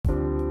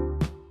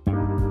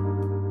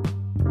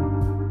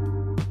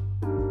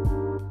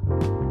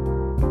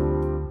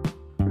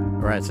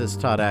Alright, so this is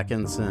Todd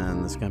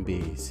Atkinson. This is going to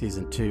be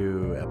Season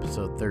 2,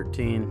 Episode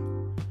 13,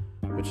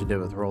 which I did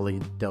with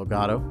Roli,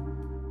 Delgado.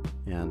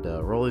 And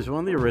Roli's one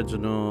of the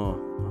original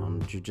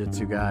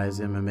jiu-jitsu guys,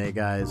 MMA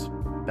guys,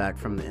 back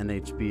from the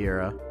NHB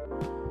era.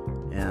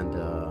 And,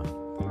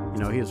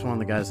 he was one of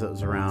the guys that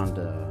was around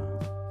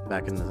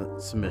back in the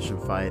submission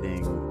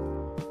fighting,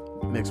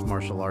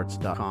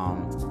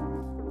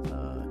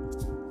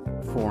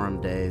 mixedmartialarts.com forum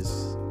days.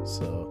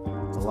 So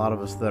a lot of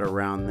us that are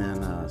around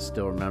then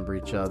still remember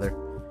each other.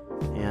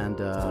 And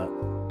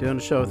doing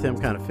a show with him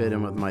kind of fit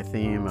in with my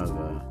theme of,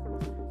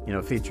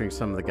 featuring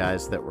some of the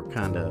guys that were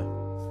kind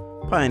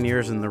of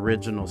pioneers in the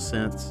original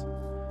sense.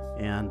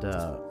 And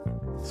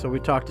so we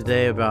talked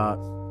today about,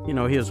 he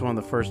was one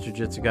of the first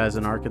jiu-jitsu guys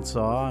in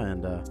Arkansas,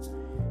 and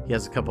he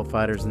has a couple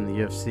fighters in the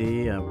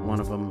UFC, one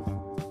of them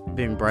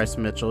being Bryce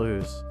Mitchell,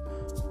 who's,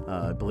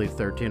 I believe,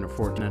 13 or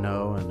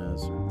 14-0 and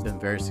has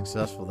been very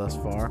successful thus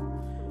far.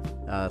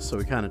 So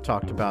we kind of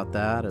talked about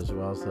that, as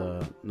well as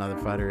another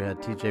fighter who had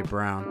TJ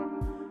Brown.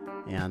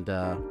 And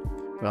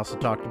we also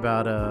talked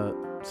about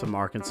some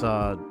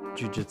Arkansas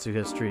jiu-jitsu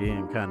history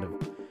and kind of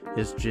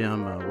his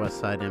gym,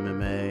 Westside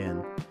MMA,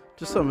 and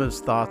just some of his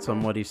thoughts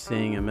on what he's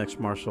seeing in mixed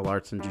martial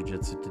arts and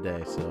jiu-jitsu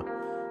today. So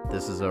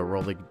this is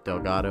Roli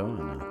Delgado,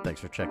 and thanks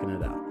for checking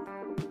it out.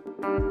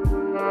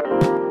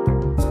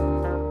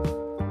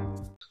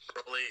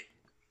 Roli,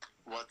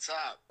 what's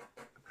up?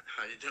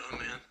 how you doing,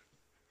 man?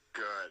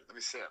 Good. Let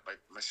me see it.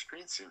 My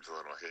screen seems a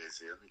little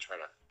hazy. Let me try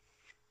to...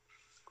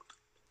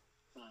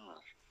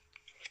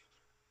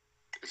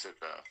 Is it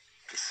the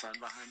sun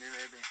behind me,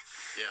 maybe?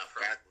 Yeah,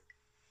 probably.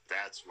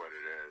 That's what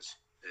it is.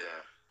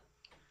 Yeah.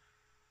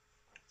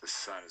 The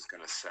sun is going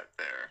to set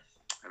there.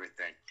 Let me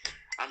think.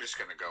 I'm just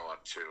going to go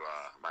up to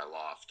my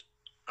loft.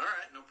 All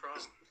right, no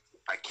problem.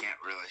 I can't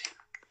really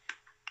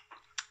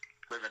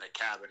live in a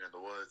cabin in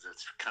the woods.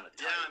 It's kind of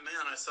tight. Yeah,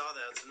 man, I saw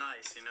that. It's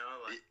nice,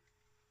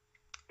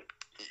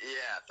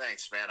 Yeah,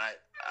 thanks, man.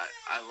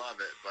 I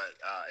love it, but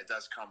it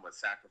does come with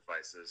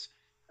sacrifices.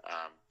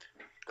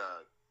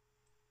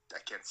 I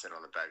can't sit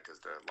on the bed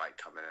because the light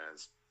coming in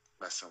is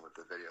messing with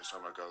the video,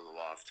 so I'm gonna go to the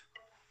loft.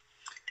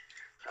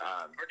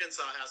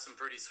 Arkansas has some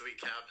pretty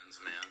sweet cabins,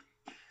 man.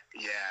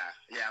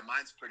 Yeah,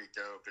 mine's pretty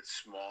dope. It's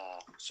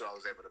small, so I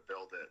was able to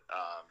build it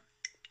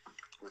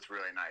with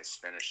really nice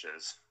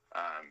finishes.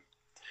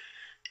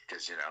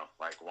 Because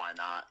why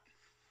not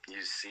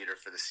use cedar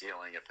for the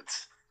ceiling if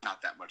it's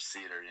not that much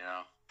cedar,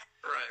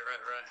 Right.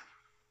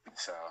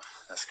 So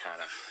that's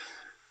kind of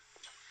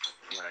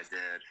what I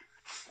did.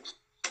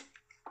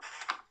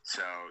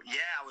 So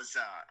I was.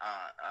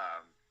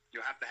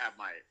 You'll have to have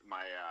my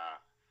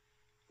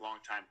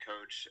longtime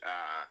coach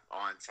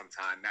on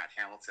sometime, Matt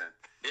Hamilton.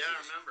 Yeah, I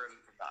remember him.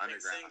 The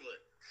pink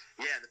singlet.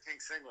 Yeah, the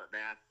pink singlet,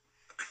 man.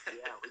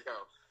 Yeah, we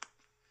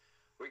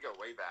go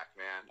way back,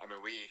 man. I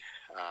mean, we're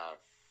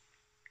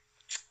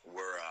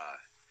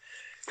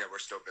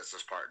still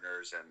business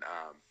partners and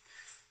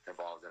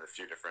involved in a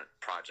few different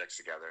projects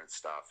together and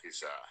stuff.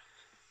 He's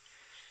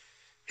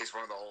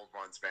one of the old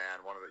ones,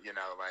 man. One of the,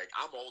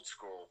 I'm old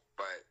school,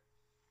 but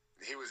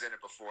he was in it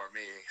before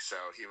me, so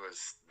he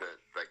was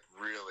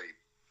really,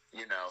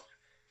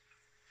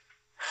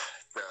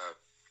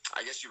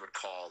 I guess you would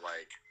call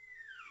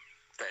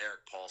the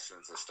Eric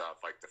Paulsons and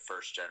stuff, the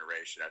first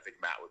generation. I think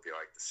Matt would be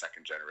the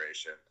second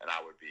generation, and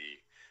I would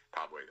be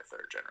probably the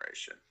third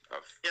generation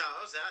of. Yeah,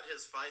 I was at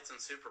his fights in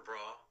Super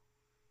Brawl.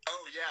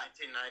 Oh yeah,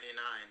 1999.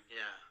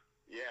 Yeah.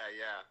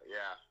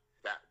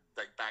 That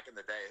back in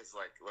the day, his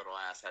little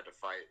ass had to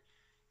fight,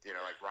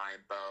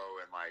 Ryan Bowe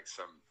and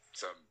some.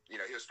 He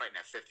was fighting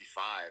at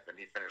 55, and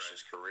he finished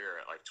his career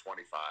at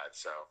 25.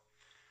 So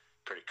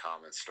pretty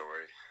common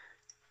story.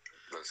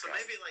 So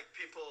maybe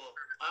people,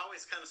 I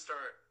always kind of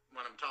start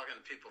when I'm talking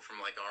to people from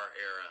our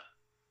era,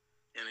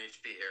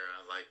 NHB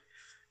era,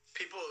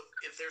 people,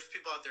 if there's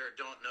people out there who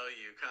don't know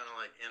you, kind of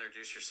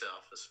introduce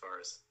yourself as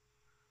far as.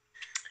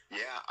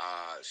 Yeah,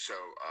 so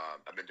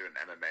I've been doing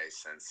MMA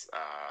since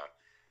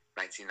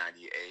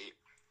 1998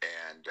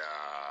 and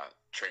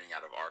training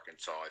out of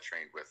Arkansas. I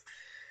trained with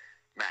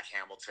Matt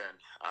Hamilton.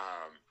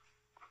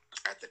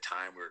 At the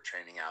time, we were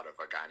training out of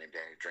a guy named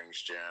Danny Dring's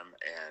gym,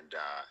 and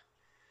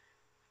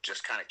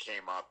just kind of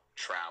came up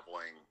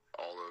traveling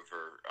all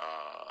over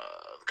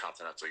the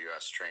continental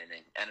U.S.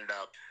 training. Ended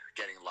up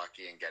getting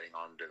lucky and getting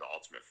on to the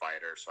Ultimate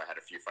Fighter, so I had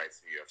a few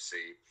fights in the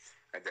UFC.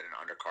 I did an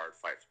undercard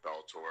fight for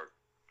Bellator.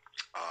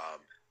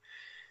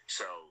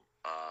 So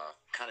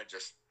kind of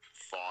just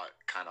fought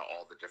kind of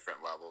all the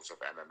different levels of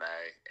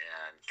MMA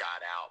and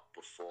got out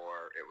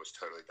before it was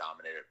totally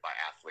dominated by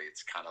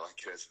athletes, kind of like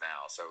it is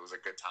now. So it was a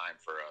good time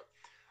for a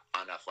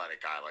unathletic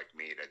guy like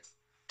me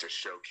to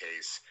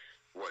showcase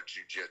what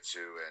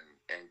jiu-jitsu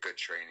and good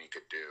training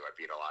could do. I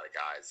beat a lot of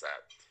guys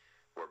that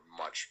were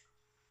much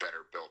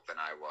better built than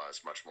I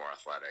was, much more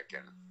athletic,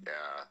 and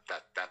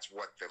that's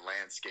what the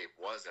landscape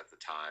was at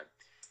the time,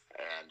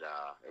 and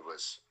it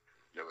was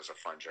a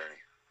fun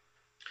journey.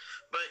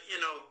 But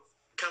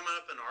coming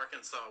up in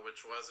Arkansas,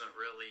 which wasn't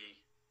really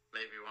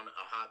maybe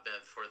a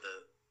hotbed for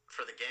the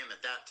game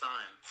at that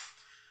time,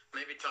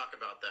 maybe talk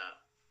about that.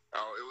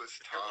 Oh, it was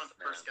You're one tough, of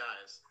the first man.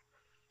 guys.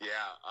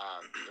 Yeah,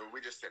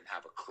 we just didn't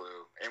have a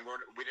clue, and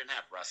we didn't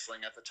have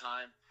wrestling at the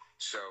time,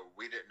 so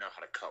we didn't know how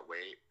to cut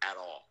weight at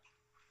all.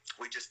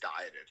 We just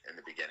dieted in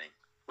the beginning.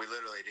 We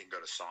literally didn't go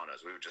to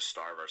saunas. We would just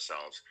starve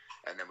ourselves,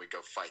 and then we'd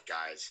go fight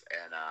guys.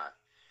 And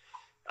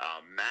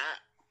Matt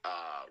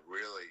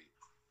really,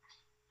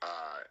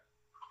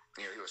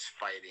 he was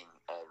fighting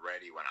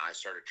already when I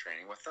started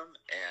training with him,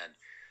 and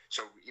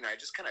so I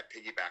just kind of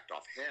piggybacked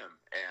off him,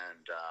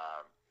 and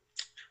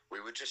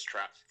we would just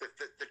trap.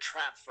 The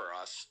trap for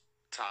us,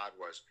 Todd,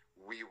 was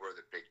we were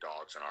the big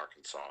dogs in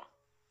Arkansas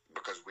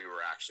because we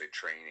were actually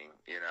training,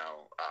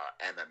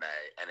 MMA,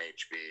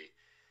 NHB,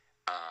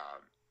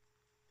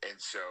 and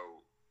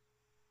so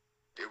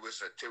it was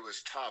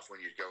tough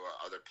when you'd go to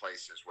other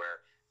places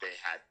where they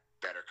had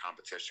better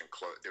competition.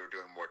 They were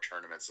doing more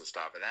tournaments and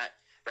stuff, and that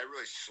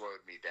really slowed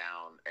me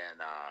down,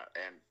 and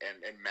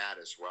Matt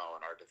as well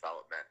in our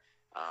development.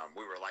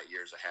 We were light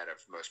years ahead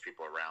of most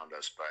people around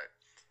us, but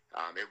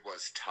it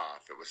was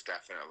tough. It was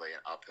definitely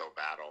an uphill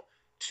battle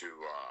to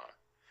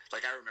I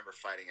remember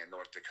fighting in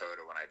North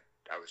Dakota when I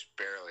was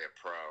barely a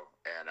pro,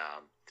 and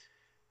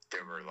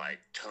there were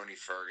like Tony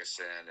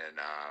Ferguson and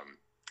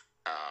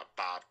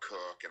Bob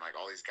Cook and like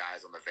all these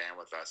guys on the van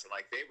with us, and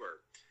like they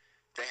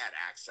had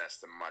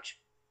access to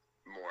much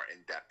more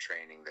in-depth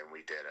training than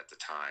we did at the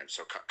time.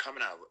 So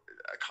coming out of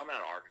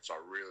Arkansas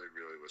really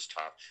was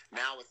tough.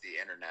 Now with the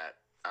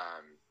internet,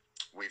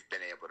 we've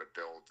been able to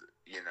build,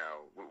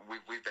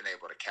 we've been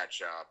able to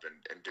catch up and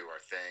do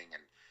our thing.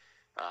 And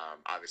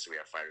obviously we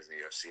have fighters in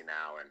the UFC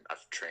now, and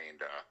I've trained,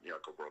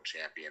 like a world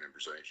champion in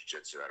Brazilian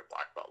Jiu-Jitsu at a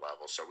black belt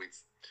level. So we've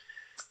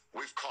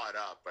caught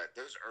up, but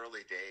those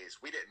early days,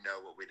 we didn't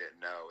know what we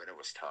didn't know, and it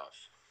was tough.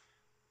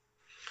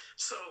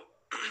 So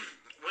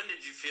when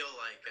did you feel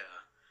like,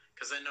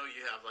 because I know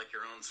you have like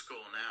your own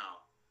school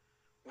now,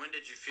 when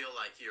did you feel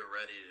like you were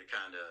ready to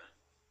kind of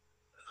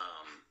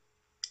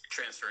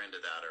transfer into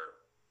that or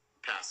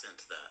pass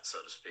into that, so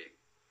to speak?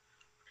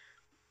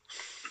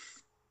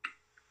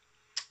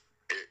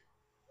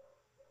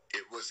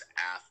 It was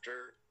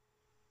after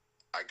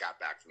I got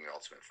back from the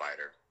Ultimate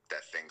Fighter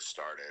that things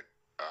started.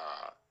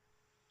 I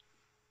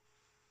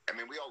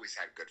mean, we always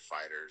had good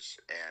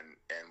fighters, and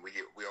we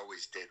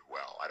always did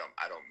well. I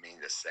don't mean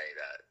to say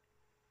that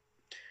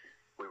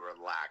we were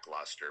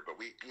lackluster,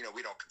 but we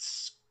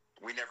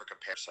never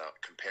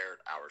compared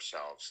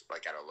ourselves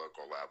like at a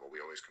local level.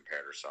 We always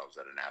compared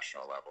ourselves at a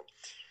national level.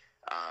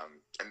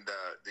 And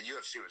the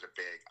UFC was a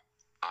big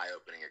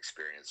eye-opening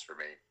experience for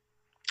me.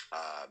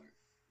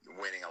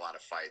 Winning a lot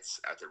of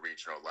fights at the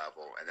regional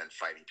level, and then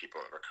fighting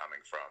people that were coming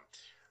from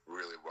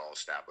really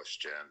well-established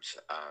gyms.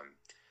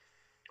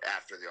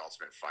 After the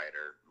Ultimate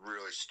Fighter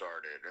really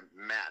started, and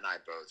Matt and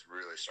I both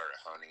really started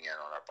honing in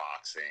on our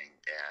boxing,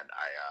 and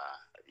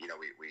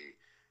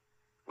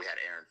we had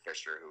Aaron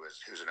Fisher,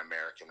 who's an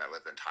American that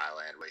lived in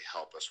Thailand, really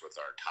help us with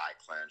our Thai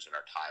clinch and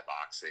our Thai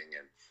boxing,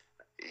 and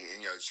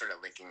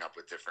started linking up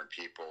with different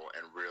people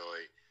and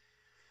really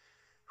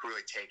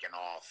taken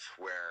off,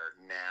 where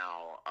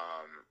now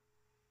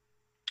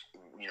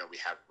we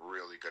have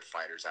really good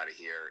fighters out of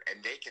here,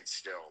 and they can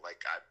still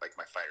like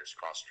my fighters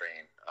cross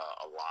train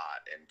a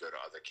lot and go to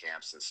other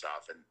camps and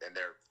stuff, and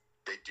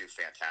they do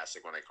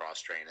fantastic when they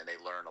cross train, and they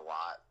learn a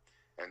lot,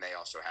 and they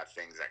also have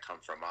things that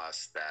come from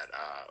us that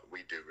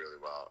we do really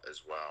well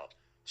as well.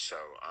 So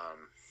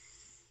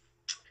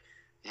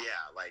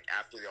like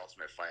after the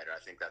Ultimate Fighter, I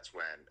think that's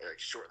when,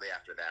 like, shortly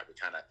after that, we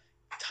kind of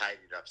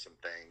tidied up some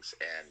things,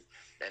 and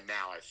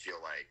now I feel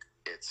like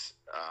it's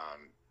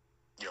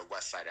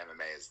Westside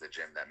MMA is the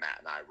gym that Matt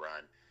and I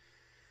run,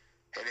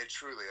 and it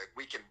truly, like,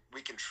 we can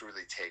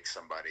truly take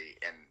somebody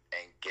and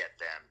get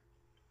them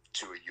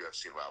to a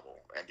UFC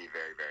level and be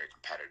very, very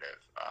competitive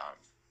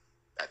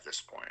at this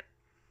point.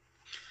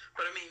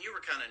 But I mean, you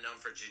were kind of known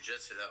for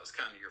jiu-jitsu. That was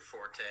kind of your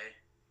forte.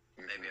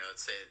 Mm-hmm. Maybe I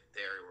would say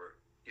the area where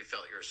you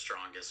felt you were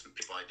strongest and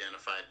people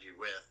identified you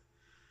with.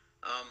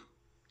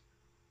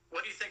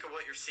 What do you think of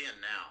what you're seeing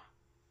now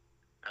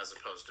as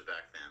opposed to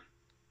back then?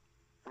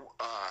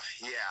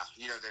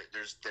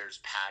 There's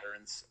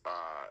patterns.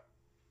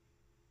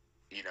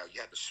 You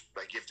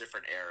have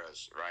different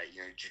eras, right?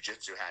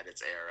 Jiu-jitsu had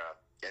its era,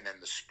 and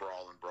then the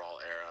sprawl and brawl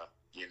era,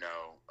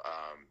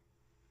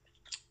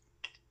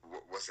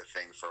 was a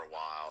thing for a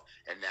while,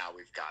 and now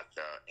we've got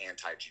the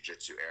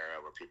anti-jiu-jitsu era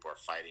where people are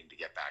fighting to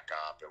get back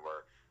up, and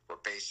we're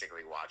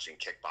basically watching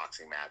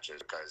kickboxing matches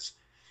because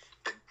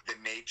the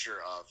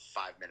nature of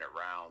 5-minute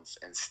rounds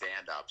and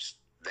stand-ups,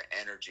 the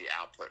energy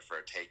output for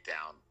a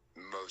takedown,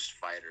 most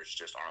fighters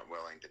just aren't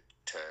willing to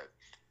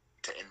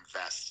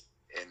invest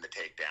in the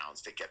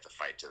takedowns to get the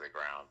fight to the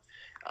ground.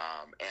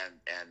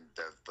 And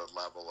the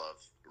level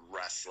of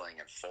wrestling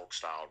and folk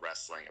style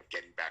wrestling, of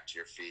getting back to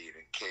your feet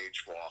and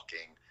cage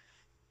walking,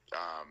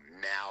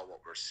 now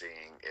what we're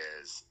seeing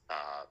is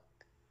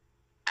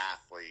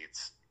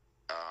athletes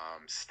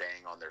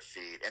staying on their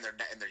feet, and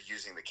they're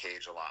using the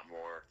cage a lot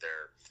more.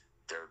 They're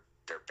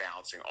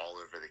bouncing all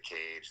over the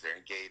cage. They're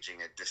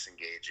engaging and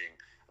disengaging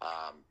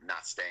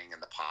not staying in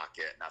the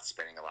pocket, not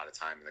spending a lot of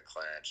time in the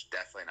clinch,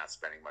 definitely not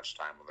spending much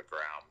time on the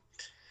ground.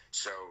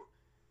 So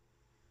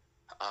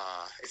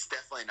it's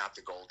definitely not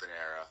the golden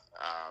era,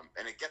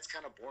 and it gets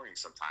kind of boring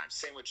sometimes.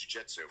 Same with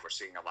jiu-jitsu. We're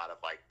seeing a lot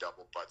of like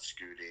double butt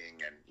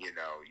scooting, and you're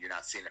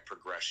not seeing a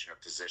progression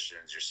of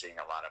positions. You're seeing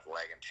a lot of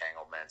leg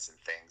entanglements and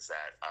things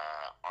that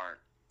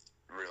aren't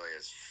really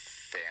as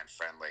fan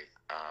friendly.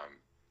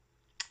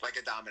 Like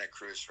a Dominic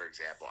Cruz, for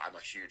example. I'm a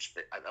huge,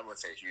 I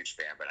wouldn't say a huge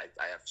fan, but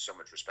I have so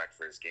much respect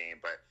for his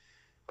game. But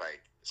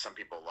like some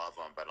people love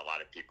him, but a lot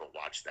of people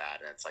watch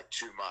that and it's like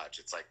too much.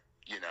 It's like,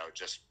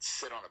 just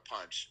sit on a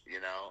punch,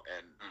 and I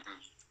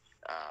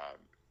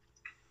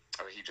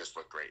mean, he just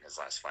looked great in his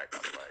last fight, by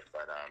the way.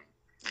 But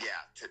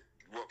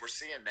what we're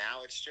seeing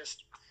now, it's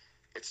just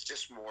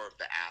more of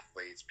the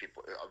athletes,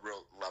 people, a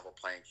real level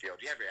playing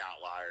field. You have your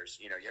outliers,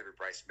 you have your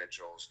Bryce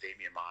Mitchells,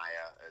 Damian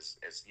Maia is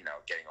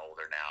getting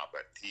older now,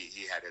 but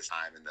he had his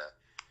time in the,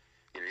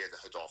 you had the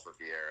Rodolfo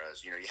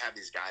Vieiras. You have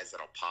these guys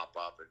that'll pop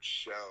up and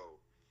show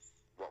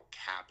what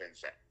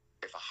happens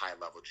if a high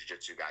level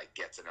jiu-jitsu guy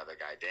gets another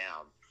guy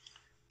down.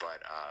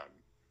 But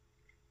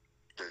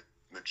the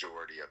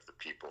majority of the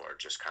people are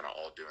just kind of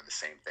all doing the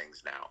same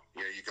things now.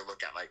 You can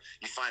look at, like,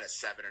 you find a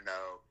 7-0, 8-2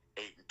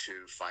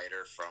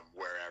 fighter from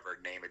wherever,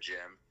 name a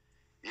gym,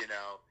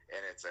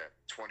 and it's a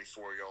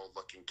 24-year-old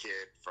looking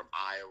kid from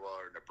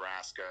Iowa or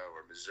Nebraska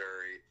or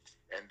Missouri,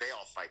 and they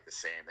all fight the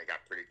same. They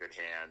got pretty good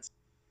hands.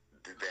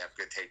 They have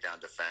good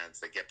takedown defense.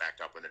 They get back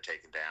up when they're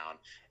taken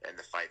down, and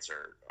the fights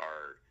are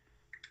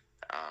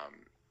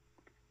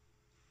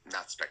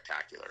not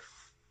spectacular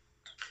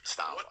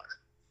style-wise.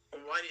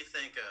 Why do you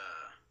think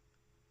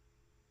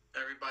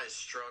everybody's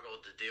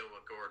struggled to deal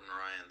with Gordon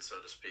Ryan,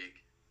 so to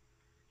speak?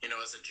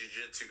 As a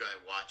jiu-jitsu guy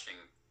watching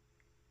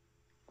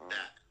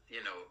that,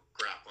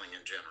 grappling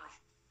in general.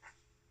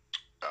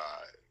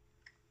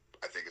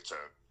 I think it's a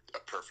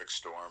perfect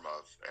storm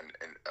of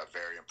a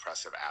very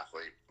impressive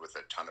athlete with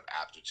a ton of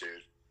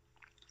aptitude,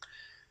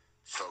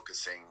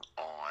 focusing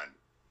on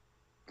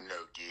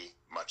no-gi,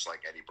 much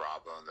like Eddie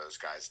Bravo and those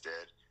guys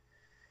did,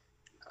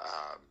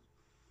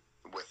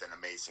 with an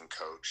amazing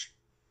coach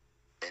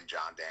in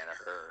John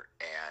Danaher,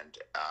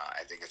 and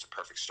I think it's a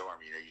perfect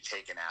storm. You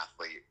take an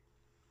athlete,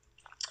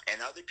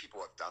 and other people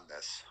have done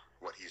this,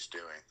 what he's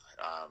doing.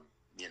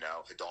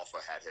 Rodolfo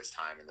had his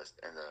time in the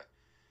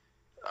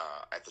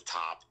at the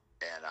top,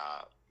 and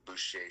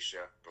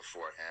Buchecha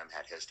before him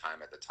had his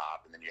time at the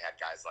top, and then you had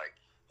guys like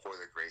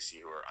Royler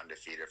Gracie who were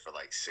undefeated for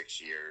like 6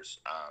 years.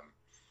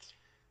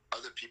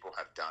 Other people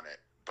have done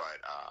it,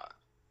 but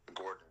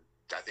Gordon,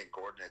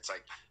 it's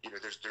like,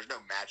 there's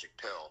no magic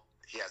pill.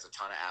 He has a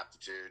ton of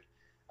aptitude.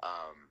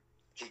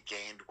 He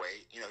gained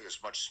weight. He was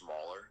much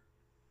smaller,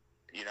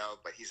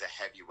 but he's a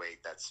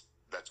heavyweight that's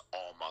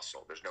all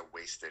muscle. There's no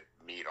wasted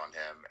meat on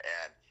him,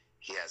 and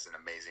he has an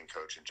amazing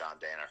coach in John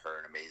Danaher,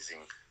 an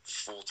amazing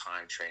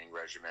full-time training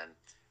regimen.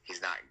 He's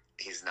not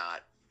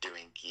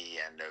doing gi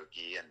and no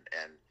gi,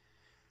 and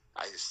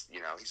I just,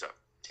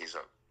 he's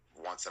a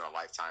once in a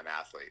lifetime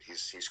athlete.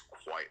 He's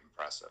quite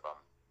impressive.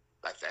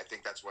 I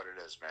think that's what it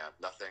is, man.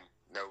 Nothing,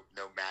 no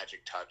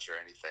magic touch or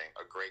anything.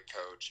 A great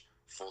coach,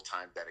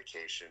 full-time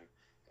dedication,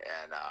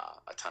 and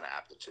a ton of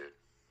aptitude.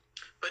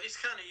 But he's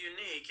kind of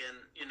unique,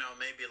 and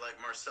maybe like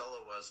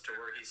Marcelo was, to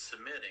where he's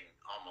submitting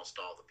almost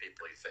all the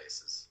people he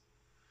faces.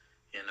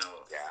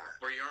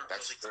 Where you aren't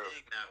really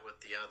seeing that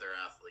with the other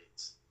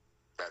athletes.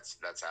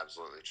 That's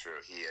absolutely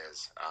true. He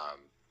is.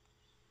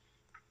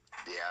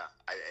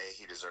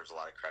 He deserves a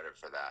lot of credit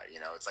for that.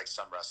 It's like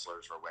some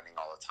wrestlers are winning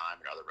all the time,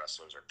 and other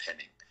wrestlers are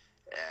pinning,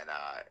 and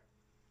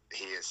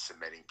he is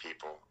submitting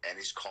people, and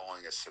he's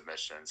calling his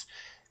submissions.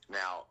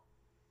 Now,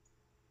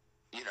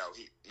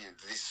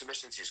 these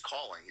submissions he's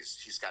calling,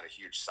 he's got a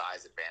huge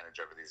size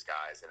advantage over these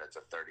guys, and it's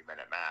a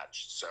 30-minute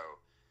match, so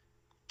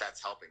that's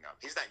helping him.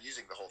 He's not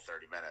using the whole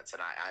 30 minutes,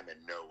 and I'm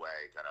in no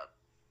way gonna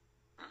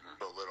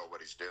belittle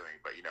what he's doing,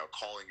 but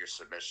calling your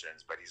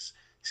submissions, but he's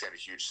got a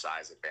huge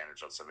size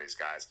advantage on some of these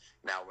guys.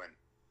 Now, when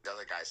the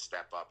other guys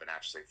step up and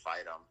actually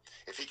fight him,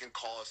 if he can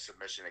call a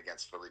submission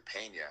against Felipe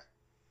Pena,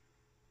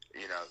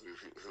 who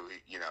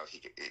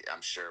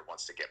I'm sure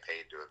wants to get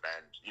paid to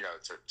avenge,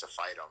 to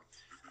fight him,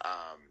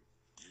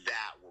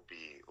 that will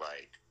be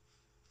like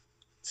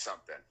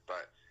something.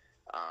 But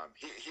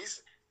he's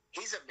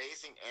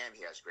amazing, and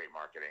he has great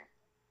marketing,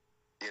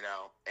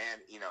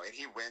 and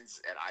he wins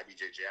at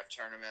IBJJF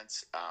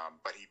tournaments,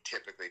 but he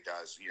typically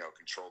does,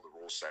 control the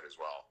rule set as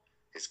well.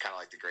 It's kind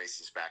of like the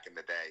Gracies back in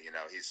the day,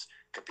 he's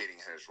competing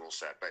in his rule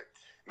set. But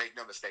make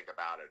no mistake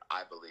about it,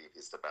 I believe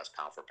he's the best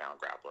pound-for-pound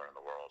grappler in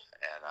the world,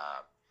 and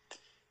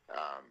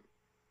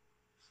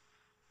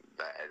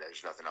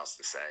there's nothing else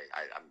to say.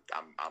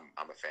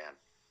 I'm a fan.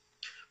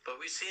 But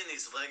we've seen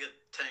these leg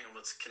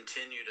entanglements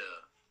continue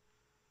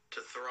to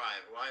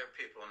thrive. Why are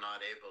people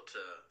not able to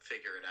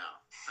figure it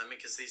out? I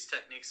mean, because these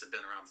techniques have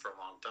been around for a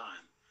long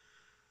time.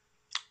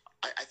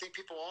 I think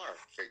people are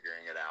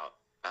figuring it out.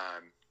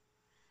 I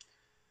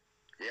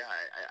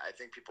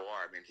think people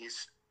are. I mean,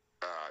 he's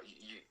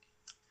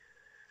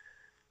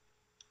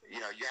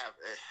you have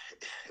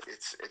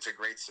it's a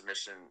great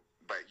submission,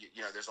 but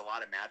there's a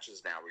lot of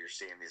matches now where you're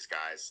seeing these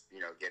guys,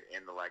 get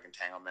in the leg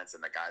entanglements,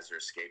 and the guys are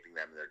escaping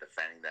them, and they're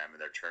defending them, and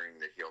they're turning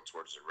the heel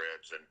towards the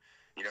ribs. And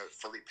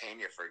Felipe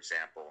Pena, for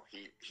example,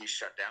 he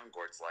shut down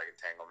Gord's leg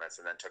entanglements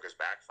and then took his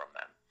back from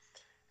them.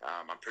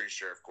 I'm pretty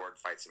sure if Gordon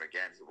fights him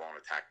again, he won't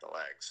attack the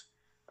legs.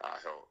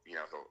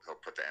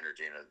 He'll put the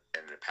energy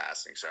into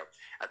passing. So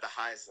at the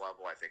highest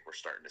level, I think we're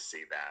starting to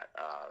see that.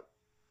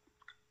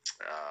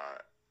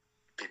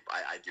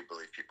 I do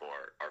believe people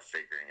are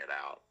figuring it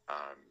out.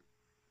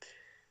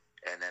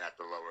 And then at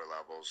the lower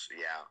levels,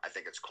 yeah, I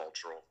think it's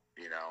cultural.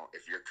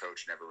 If your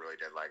coach never really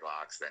did leg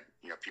locks, then,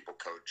 people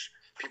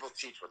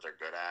teach what they're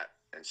good at.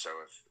 And so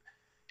if,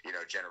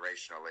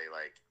 generationally,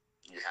 like,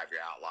 you have your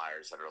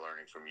outliers that are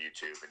learning from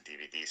YouTube and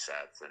DVD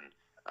sets and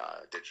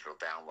digital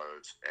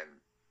downloads,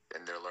 and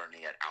they're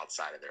learning it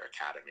outside of their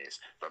academies.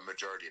 But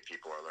majority of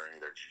people are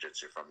learning their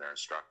jiu-jitsu from their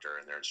instructor,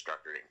 and their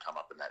instructor didn't come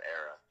up in that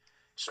era.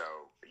 So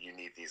you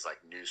need these like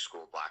new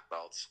school black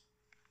belts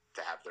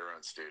to have their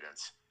own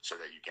students, so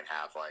that you can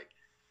have like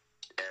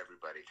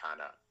everybody kind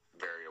of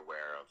very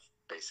aware of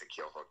basic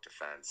heel hook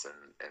defense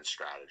and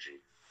strategy.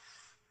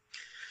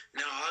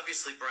 Now,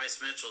 obviously,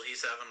 Bryce Mitchell,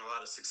 he's having a lot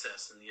of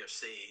success in the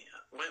UFC.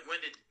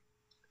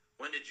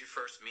 When did you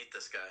first meet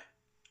this guy?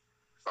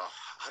 Oh,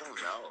 I don't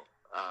know.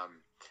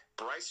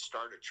 Bryce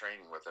started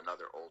training with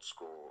another old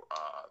school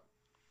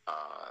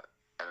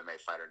MMA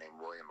fighter named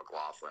William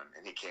McLaughlin,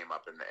 and he came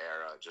up in the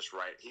era just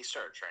right. He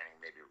started training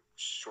maybe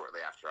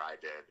shortly after I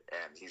did,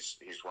 and he's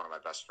one of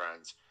my best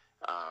friends,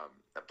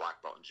 a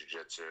black belt in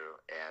jiu-jitsu,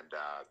 and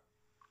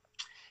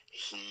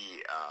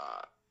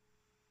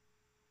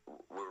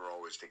we were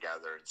always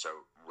together. And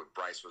so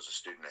Bryce was a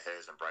student of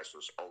his, and Bryce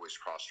was always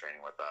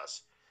cross-training with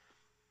us.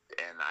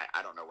 And I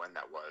don't know when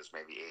that was,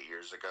 maybe 9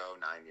 years ago,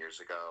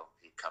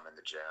 he'd come in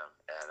the gym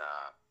and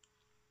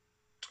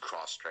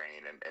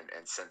cross-train.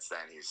 And since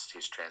then, he's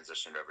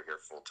transitioned over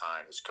here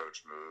full-time. His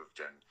coach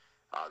moved, and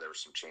there were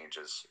some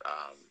changes,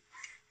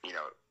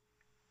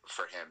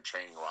 for him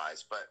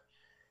training-wise. But,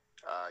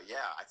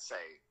 yeah, I'd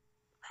say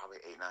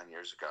probably 8-9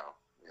 years ago,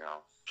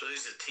 So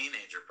he's a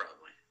teenager,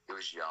 probably. He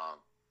was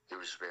young. He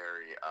was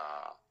very,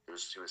 he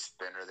was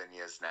thinner than he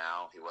is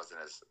now. He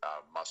wasn't as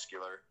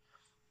muscular.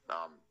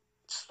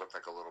 Just looked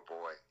like a little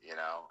boy,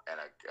 and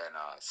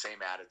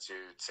same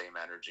attitude, same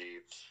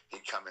energy.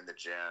 He'd come in the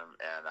gym,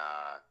 and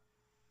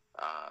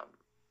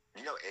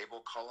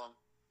Abel Cullum,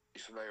 you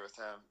familiar with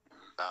him?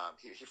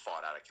 He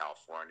fought out of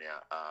California,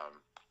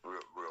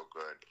 real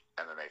good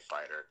MMA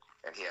fighter,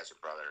 and he has a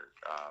brother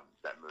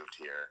that moved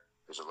here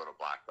who's a little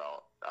black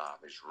belt.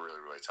 He's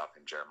really, really tough,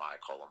 named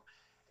Jeremiah Cullum,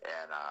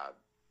 and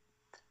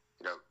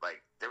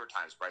there were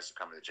times Bryce would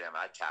come to the gym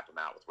and I'd tap him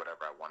out with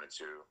whatever I wanted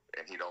to,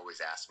 and he'd always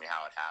ask me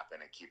how it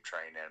happened and keep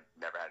training.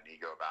 Never had an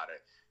ego about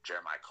it.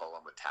 Jeremiah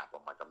Cullum would tap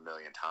him like a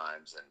million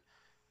times, and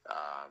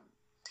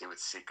he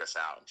would seek us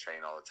out and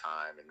train all the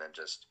time. And then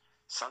just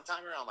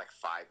sometime around like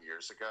 5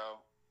 years ago,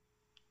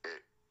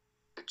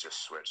 it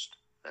just switched,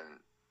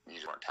 and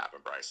you just weren't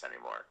tapping Bryce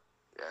anymore.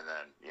 And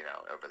then,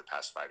 over the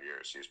past 5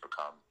 years, he's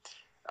become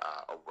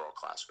a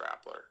world-class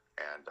grappler,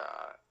 and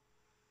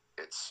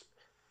it's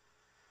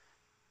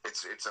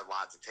a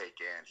lot to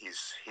take in.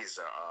 He's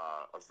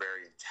a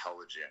very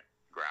intelligent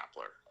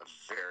grappler, a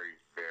very,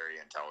 very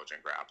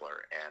intelligent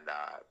grappler, and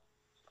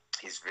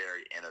he's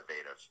very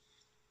innovative.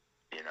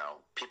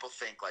 People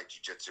think like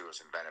jiu-jitsu was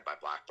invented by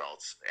black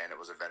belts, and it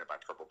was invented by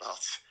purple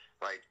belts,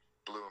 like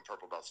blue and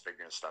purple belts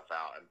figuring stuff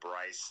out. And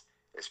Bryce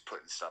is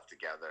putting stuff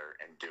together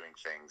and doing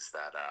things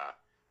that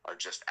are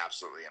just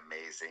absolutely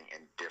amazing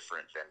and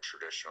different than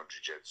traditional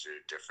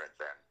jiu-jitsu, different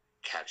than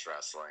catch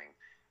wrestling.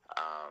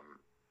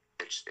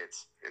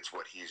 It's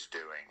what he's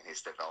doing.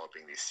 He's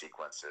developing these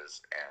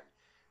sequences, and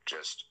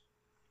just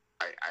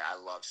I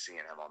love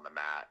seeing him on the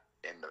mat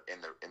in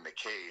the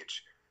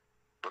cage,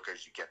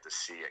 because you get to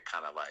see it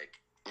kind of like,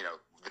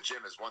 the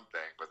gym is one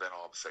thing, but then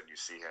all of a sudden you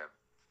see him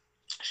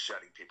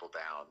shutting people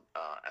down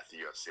at the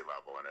UFC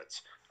level, and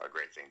it's a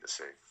great thing to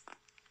see.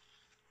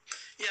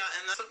 Yeah,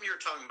 and that's something you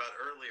were talking about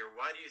earlier.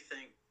 Why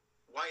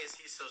is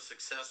he so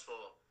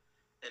successful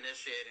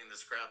initiating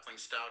this grappling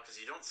style? Because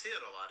you don't see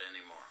it a lot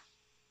anymore.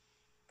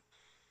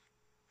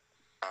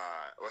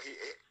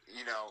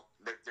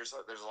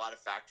 There's a lot of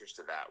factors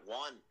to that.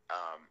 One,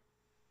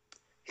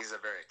 he's a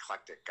very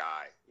eclectic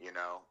guy.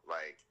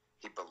 Like,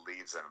 he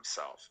believes in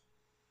himself.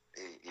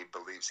 He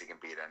believes he can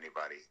beat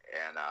anybody,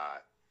 and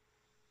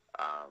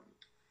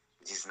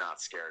he's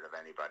not scared of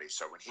anybody.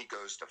 So when he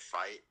goes to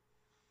fight,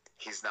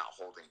 he's not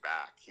holding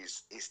back.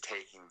 He's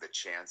taking the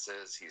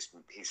chances. He's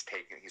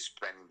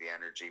spending the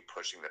energy,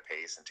 pushing the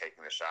pace, and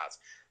taking the shots,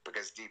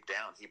 because deep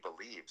down he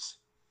believes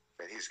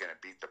that he's going to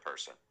beat the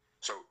person.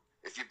 So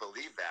if you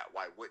believe that,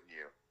 why wouldn't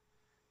you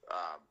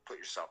put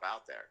yourself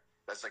out there?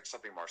 That's like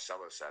something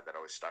Marcelo said that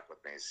always stuck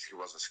with me, is he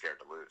wasn't scared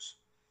to lose.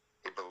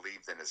 He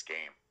believed in his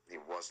game. He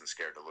wasn't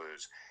scared to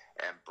lose.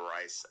 And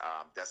Bryce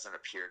doesn't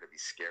appear to be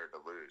scared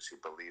to lose.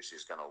 He believes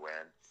he's going to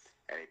win,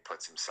 and he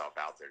puts himself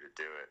out there to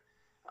do it.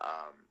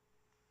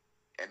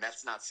 and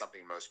that's not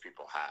something most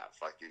people have.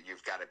 Like,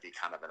 you've got to be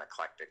kind of an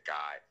eclectic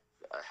guy,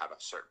 have a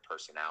certain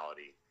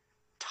personality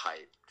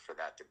type for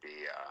that to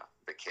be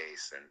the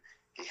case, and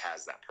he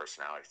has that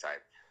personality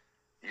type.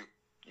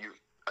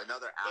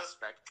 Another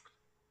aspect.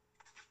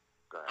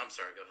 Go ahead. I'm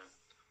sorry. Go ahead.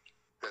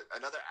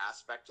 Another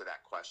aspect to that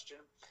question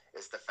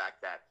is the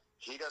fact that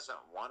he doesn't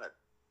want to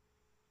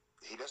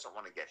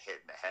get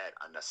hit in the head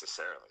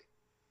unnecessarily.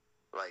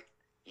 Like,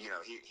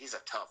 he's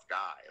a tough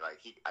guy.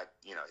 Like, he's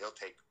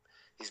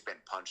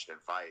been punched in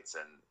fights,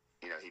 and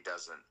he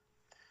doesn't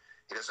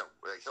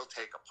like, he'll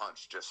take a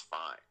punch just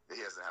fine.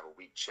 He doesn't have a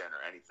weak chin or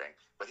anything,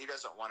 but he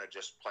doesn't want to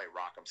just play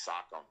rock'em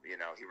sock'em.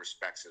 He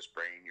respects his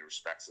brain, he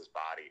respects his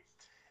body,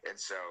 and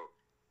so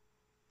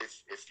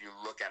if you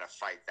look at a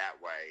fight that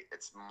way,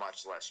 it's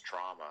much less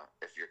trauma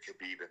if you're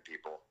Khabibing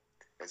people,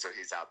 and so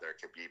he's out there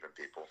Khabibing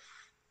people.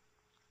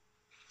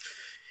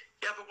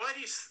 Yeah, but why do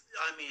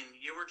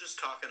you were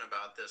just talking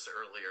about this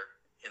earlier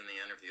in the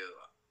interview.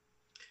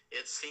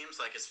 It seems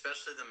like,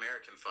 especially the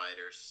American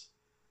fighters,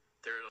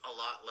 there's a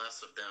lot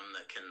less of them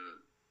that can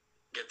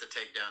get the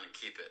takedown and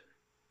keep it.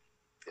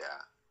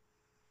 Yeah.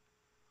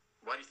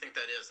 Why do you think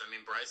that is? I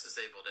mean, Bryce is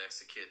able to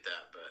execute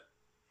that, but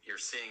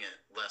you're seeing it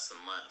less and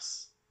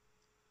less.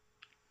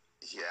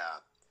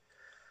 Yeah.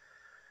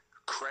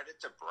 Credit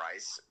to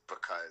Bryce,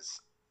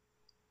 because,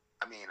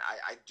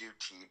 I do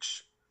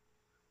teach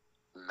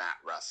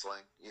mat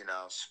wrestling,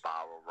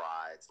 spiral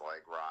rides,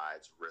 leg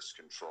rides, wrist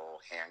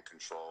control, hand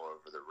control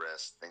over the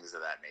wrist, things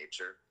of that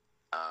nature.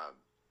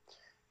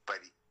 But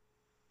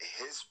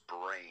his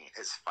brain,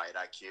 his fight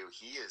IQ,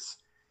 he is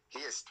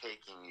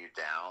taking you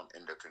down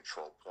into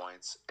control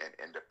points and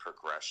into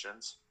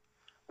progressions,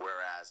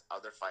 whereas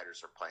other fighters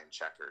are playing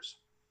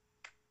checkers,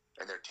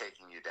 and they're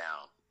taking you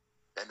down,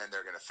 and then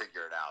they're going to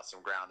figure it out.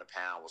 Some ground and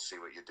pound, we'll see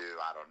what you do.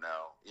 I don't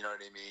know. You know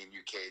what I mean?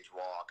 You cage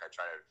walk. I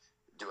try to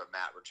do a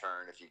mat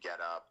return if you get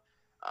up.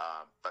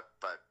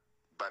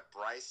 But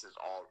Bryce is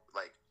all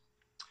like,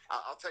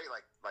 I'll tell you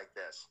like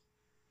this.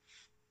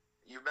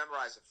 You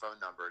memorize a phone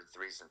number in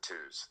 3s and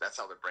 2s. That's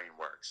how the brain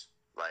works.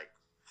 Like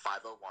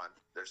 501,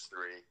 there's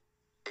 3,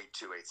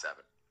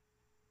 8287.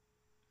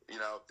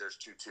 There's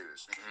 2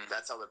 2s. Mm-hmm.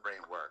 That's how the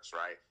brain works,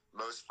 right?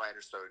 Most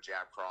fighters throw a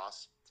jab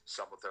cross.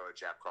 Some will throw a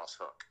jab cross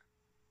hook,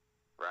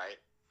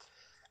 right?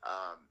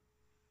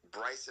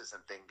 Bryce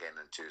isn't thinking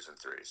in 2s and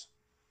 3s.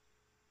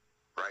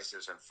 Bryce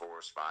is in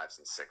 4s, 5s,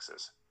 and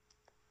 6s.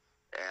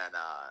 And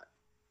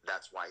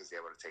that's why he's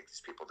able to take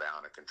these people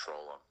down and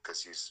control them,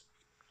 because he's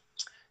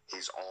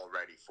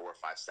already 4 or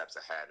 5 steps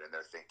ahead, and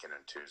they're thinking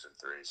in 2s and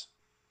 3s.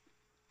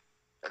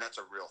 And that's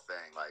a real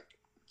thing. Like,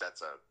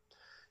 that's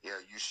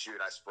you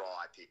shoot, I sprawl,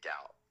 I peek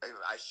out.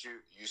 I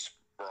shoot, you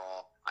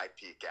sprawl, I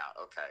peek out.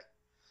 Okay.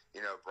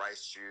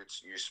 Bryce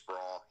shoots, you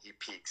sprawl, he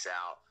peeks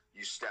out.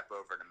 You step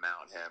over to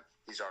mount him.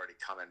 He's already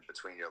coming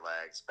between your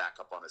legs, back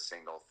up on a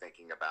single,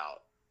 thinking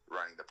about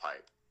running the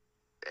pipe,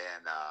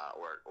 and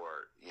or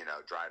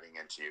driving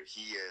into you.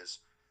 He is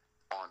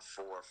on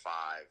 4 or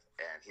 5,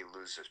 and he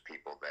loses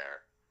people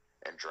there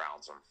and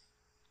drowns them.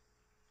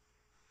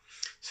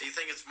 So you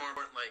think it's more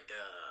important, like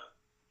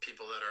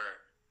people that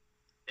are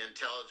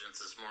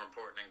intelligence is more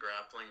important in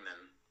grappling than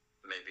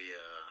maybe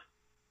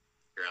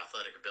your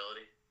athletic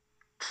ability?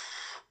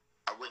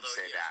 I wouldn't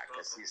say that,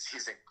 because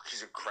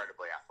he's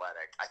incredibly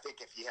athletic. I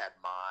think if he had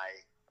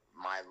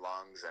my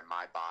lungs and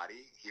my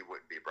body, he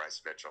wouldn't be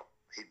Bryce Mitchell.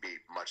 He'd be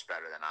much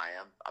better than I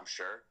am, I'm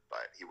sure,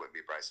 but he wouldn't be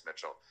Bryce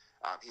Mitchell.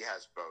 He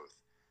has both.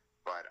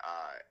 But,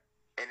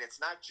 and it's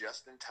not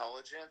just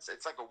intelligence.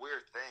 It's like a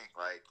weird thing.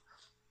 Like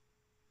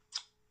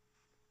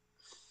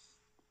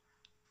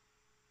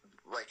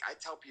I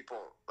tell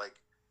people, like,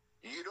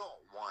 you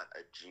don't want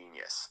a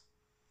genius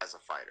as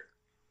a fighter,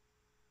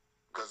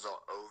 because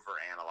they'll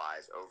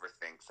overanalyze,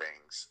 overthink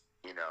things.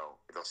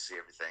 They'll see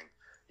everything.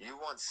 You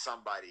want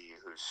somebody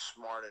who's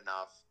smart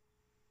enough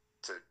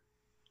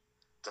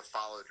to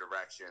follow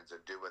directions and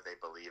do what they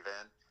believe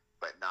in,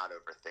 but not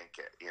overthink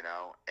it,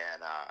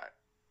 And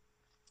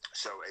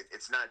so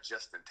it's not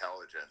just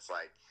intelligence.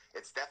 Like,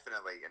 it's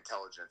definitely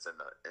intelligence in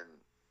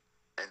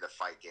the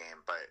fight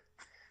game, but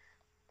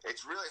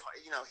it's really hard.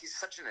 He's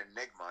such an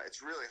enigma.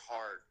 It's really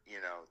hard,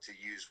 to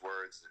use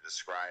words to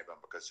describe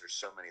him, because there's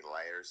so many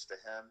layers to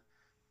him.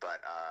 But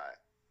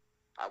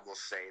I will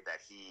say that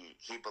he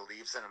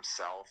believes in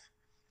himself.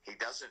 He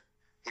doesn't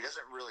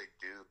really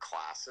do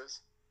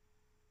classes.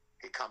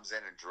 He comes in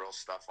and drills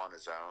stuff on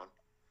his own,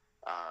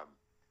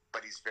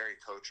 but he's very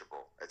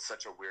coachable. It's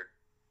such a weird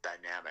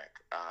dynamic.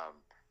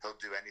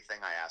 He'll do anything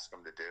I ask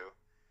him to do,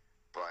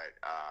 but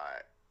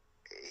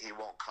he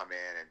won't come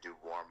in and do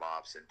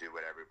warm-ups and do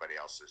what everybody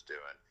else is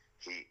doing.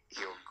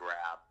 He'll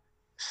grab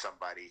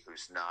somebody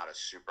who's not a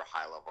super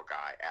high-level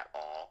guy at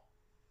all,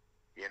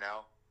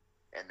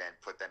 and then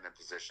put them in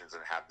positions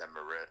and have them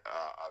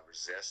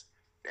resist,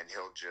 and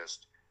he'll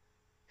just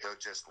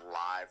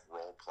live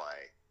role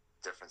play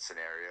different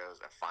scenarios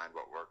and find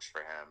what works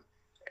for him,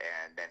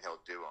 and then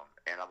he'll do them.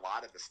 And a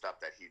lot of the stuff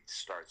that he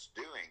starts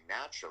doing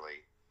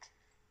naturally,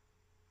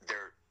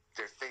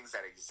 they're things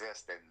that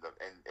exist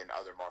in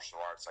other martial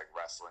arts like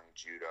wrestling,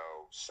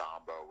 judo,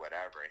 sambo,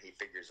 whatever, and he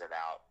figures it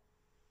out.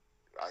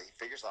 He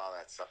figures all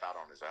that stuff out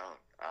on his own.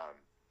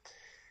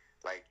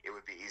 Like, it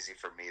would be easy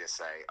for me to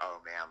say,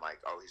 oh man, like,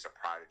 oh, he's a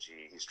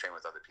prodigy, he's trained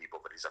with other people,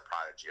 but he's a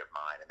prodigy of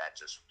mine, and that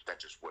just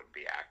wouldn't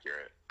be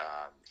accurate.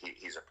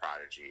 He's a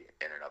prodigy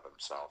in and of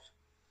himself.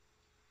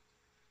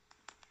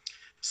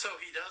 So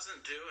he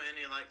doesn't do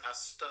any like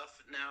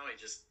stuff now. He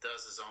just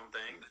does his own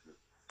thing.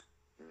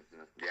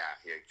 Mm-hmm. Yeah,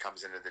 he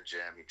comes into the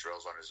gym, he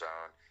drills on his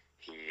own,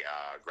 he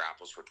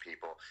grapples with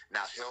people.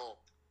 Now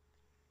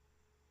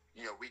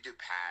we do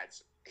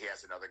pads. He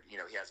has another, he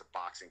has a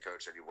boxing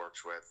coach that he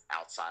works with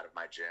outside of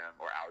my gym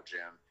or our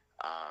gym.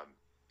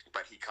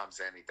 But he comes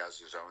in, he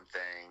does his own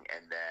thing.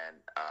 And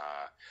then,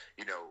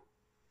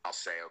 I'll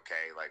say,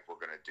 okay, like,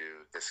 we're going to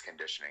do this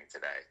conditioning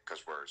today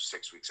because we're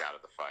 6 weeks out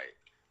of the fight.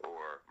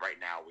 Or right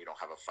now we don't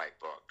have a fight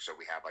book. So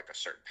we have like a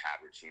certain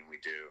pad routine we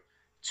do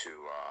to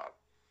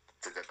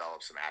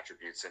develop some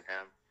attributes in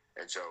him.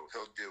 And so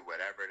he'll do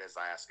whatever it is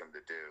I ask him to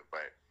do.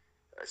 But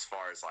as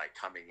far as like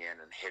coming in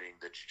and hitting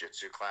the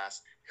jiu-jitsu class,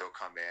 he'll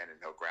come in and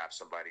he'll grab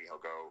somebody, he'll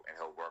go and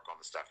he'll work on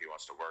the stuff he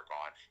wants to work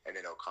on, and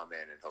then he'll come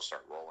in and he'll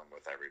start rolling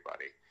with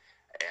everybody.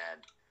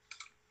 And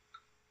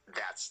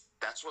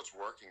that's what's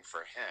working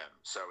for him.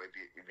 So it'd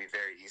be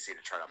very easy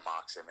to try to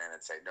box him in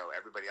and say, no,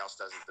 everybody else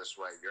does it this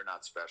way, you're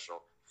not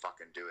special,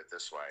 fucking do it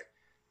this way.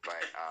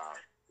 But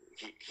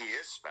he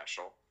is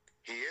special.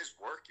 He is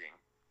working,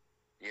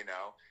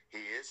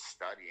 he is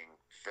studying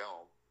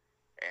film,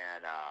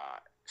 and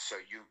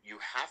so you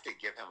have to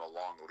give him a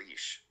long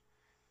leash.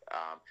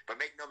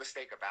 But make no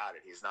mistake about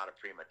it, he's not a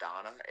prima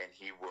donna, and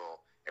he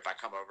will, if I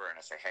come over and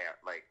I say, hey,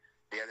 like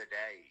the other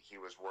day, he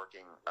was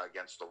working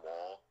against the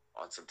wall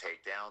on some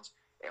takedowns,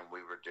 and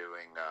we were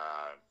doing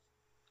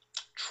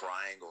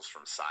triangles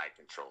from side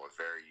control, a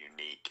very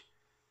unique,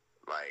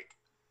 like,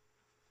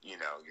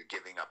 you're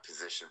giving up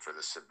position for the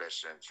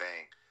submission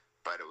thing,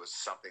 but it was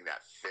something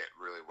that fit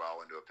really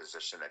well into a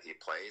position that he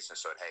plays, and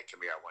so, hey,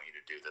 come here, I want you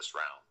to do this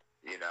round.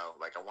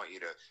 Like, I want you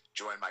to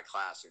join my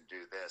class and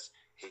do this.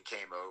 He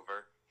came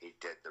over, he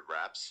did the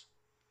reps,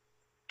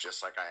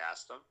 just like I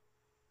asked him.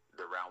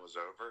 The round was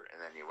over, and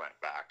then he went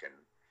back and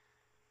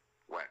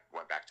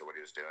went back to what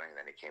he was doing, and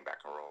then he came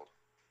back and rolled.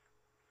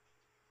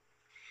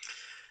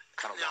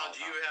 Kind of now,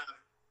 do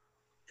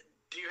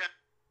you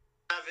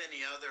have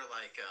any other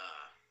like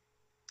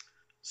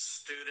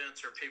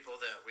students or people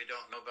that we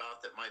don't know about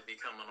that might be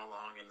coming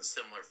along in a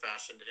similar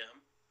fashion to him?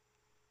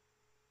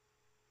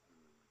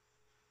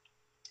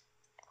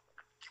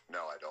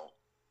 No, I don't.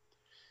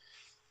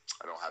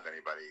 I don't have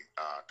anybody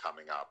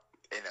coming up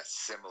in a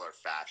similar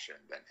fashion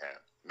than him.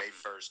 May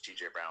 1st,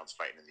 TJ Brown's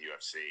fighting in the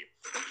UFC.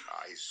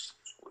 He's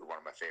one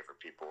of my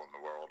favorite people in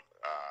the world.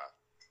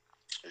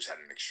 He's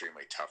had an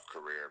extremely tough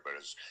career, but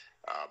is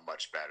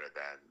much better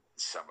than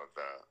some of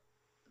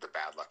the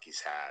bad luck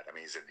he's had. I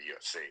mean, he's in the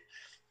UFC,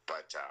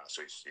 but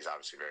so he's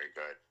obviously very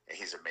good, and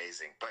he's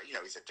amazing. But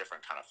he's a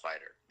different kind of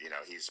fighter.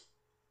 He's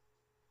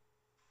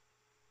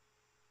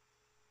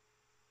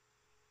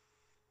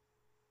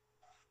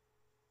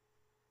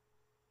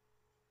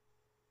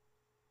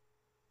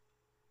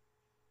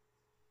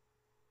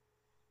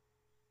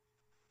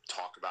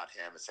talk about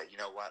him and say, you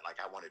know what,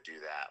 like, I want to do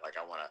that. Like,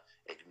 I want to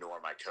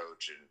ignore my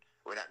coach, and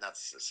not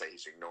to say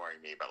he's ignoring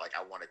me, but like,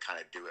 I want to kind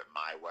of do it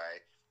my way.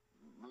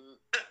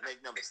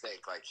 Make no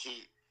mistake, like,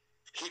 he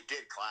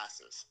did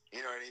classes.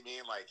 You know what I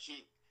mean? Like,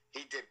 he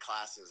did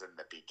classes in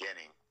the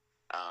beginning,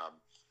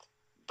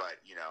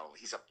 but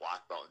he's a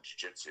black belt in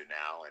jiu-jitsu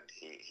now, and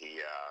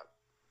he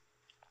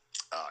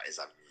is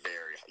a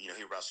very, he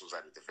wrestles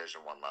at a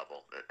Division I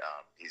level.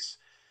 He's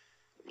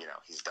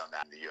done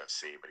that in the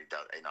UFC, but he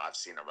does. I've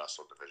seen him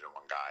wrestle Division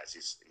I guys.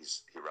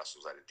 He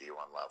wrestles at a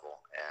D1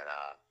 level, and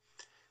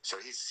so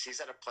he's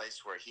at a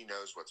place where he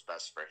knows what's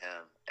best for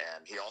him,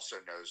 and he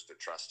also knows to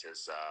trust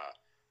his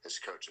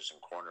coaches and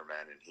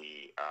cornermen, and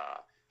he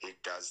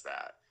does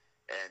that.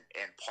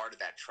 And part of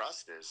that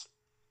trust is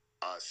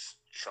us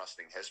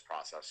trusting his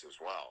process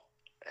as well,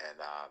 and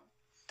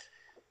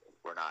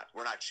we're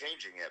not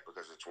changing it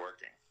because it's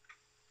working.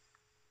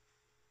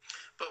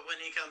 But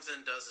when he comes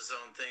in and does his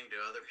own thing, do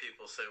other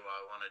people say, well,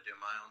 I want to do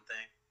my own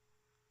thing?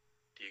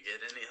 Do you get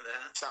any of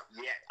that?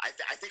 Yeah,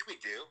 I think we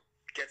do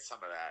get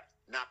some of that.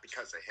 Not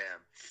because of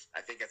him.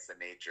 I think it's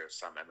the nature of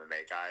some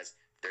MMA guys.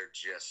 They're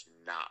just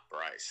not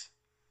Bryce.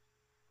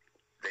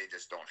 They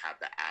just don't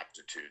have the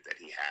aptitude that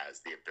he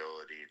has, the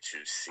ability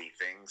to see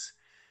things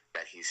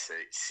that he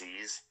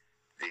sees,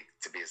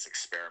 to be as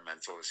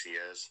experimental as he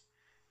is,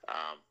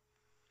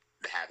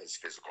 to have his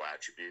physical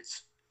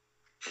attributes,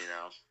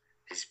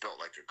 He's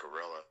built like a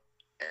gorilla,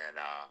 and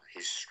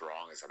he's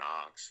strong as an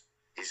ox.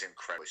 He's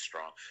incredibly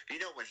strong.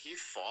 When he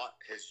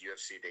fought his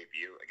UFC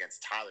debut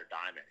against Tyler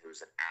Diamond, who was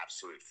an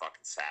absolute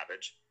fucking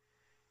savage,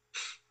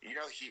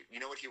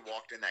 what he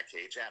walked in that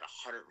cage at?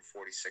 146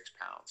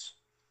 pounds,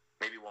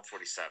 maybe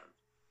 147,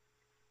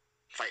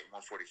 fighting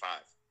 145.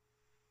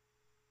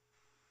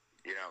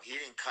 He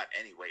didn't cut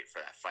any weight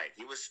for that fight.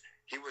 He was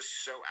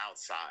so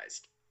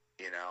outsized.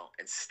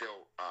 and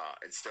still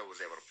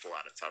was able to pull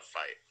out a tough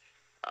fight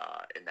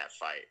in that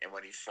fight. And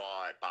when he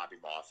fought Bobby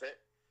Moffett,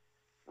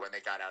 when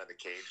they got out of the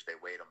cage, they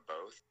weighed them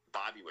both.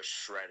 Bobby was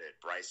shredded.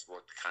 Bryce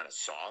looked kind of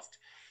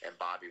soft, and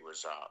Bobby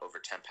was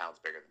over 10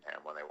 pounds bigger than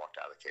him when they walked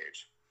out of the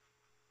cage.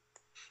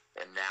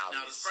 And now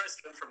does Bryce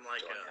come from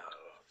like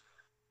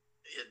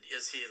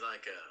is he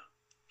like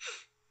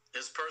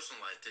his personal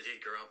life? Did he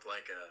grow up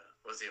like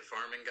was he a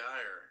farming guy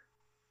or?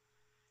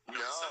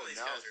 Some of these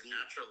guys are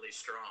naturally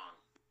strong.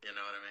 You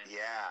know what I mean?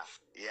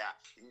 Yeah.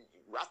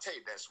 I'll tell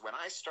you this. When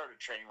I started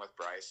training with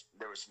Bryce,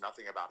 there was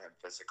nothing about him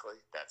physically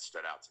that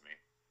stood out to me.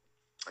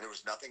 And there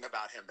was nothing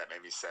about him that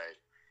made me say,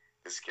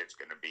 this kid's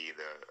going to be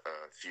the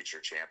future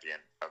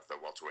champion of the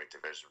welterweight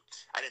division.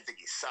 I didn't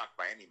think he sucked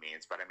by any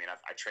means, but I mean,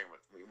 I train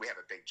with, we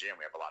have a big gym.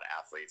 We have a lot of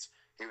athletes.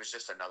 He was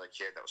just another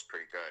kid that was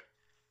pretty good.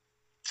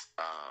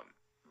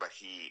 But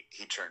he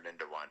turned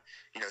into one.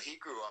 He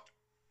grew up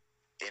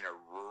in a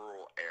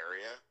rural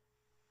area.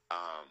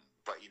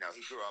 But he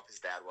grew up, his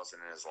dad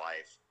wasn't in his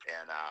life,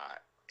 and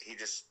he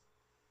just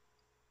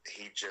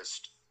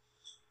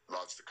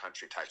loves the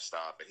country type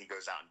stuff, and he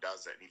goes out and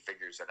does it, and he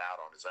figures it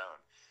out on his own.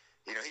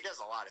 He does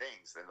a lot of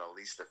things in the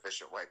least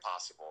efficient way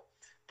possible,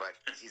 but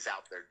he's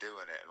out there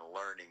doing it and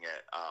learning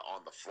it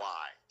on the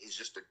fly. He's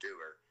just a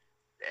doer,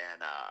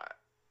 and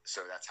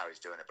so that's how he's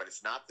doing it. But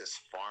it's not this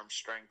farm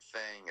strength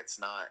thing. It's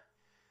not.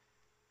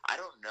 I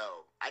don't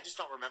know. I just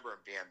don't remember him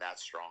being that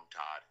strong,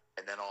 Todd.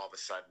 And then all of a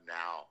sudden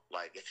now,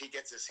 like, if he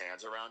gets his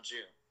hands around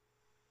you,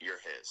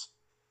 you're his,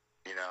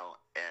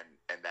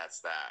 and that's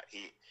that.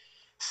 He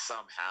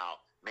somehow,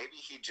 maybe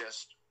he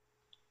just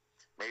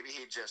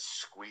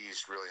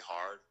squeezed really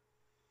hard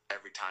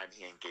every time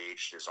he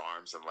engaged his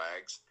arms and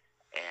legs,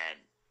 and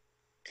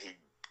he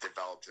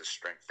developed his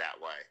strength that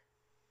way,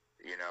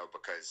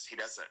 because he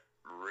doesn't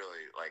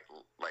really like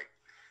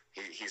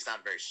he's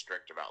not very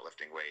strict about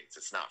lifting weights.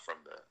 It's not from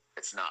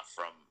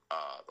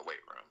the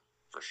weight room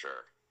for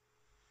sure.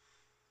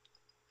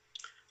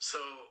 So,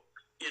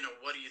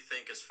 what do you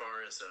think as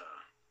far as,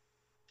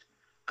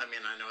 I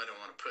know I don't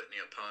want to put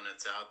any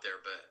opponents out there,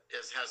 but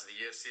has the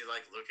UFC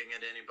looking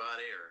at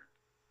anybody, or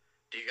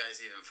do you guys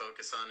even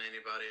focus on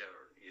anybody,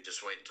 or you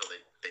just wait until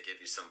they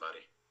give you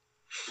somebody?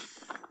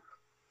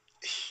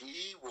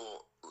 He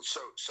will.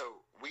 So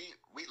we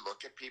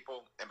look at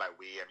people, and by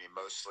we, I mean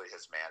mostly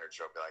his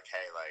manager will be like,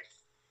 hey,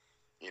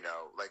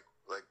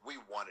 we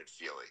wanted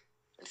Feely,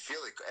 and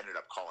Feely ended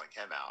up calling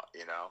him out,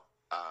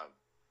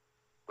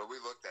 But we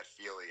looked at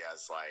Feely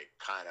as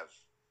kind of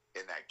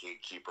in that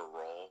gatekeeper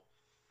role,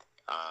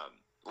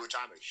 which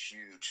I'm a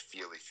huge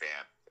Feely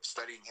fan.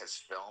 Studying his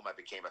film, I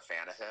became a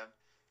fan of him.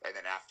 And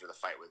then after the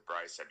fight with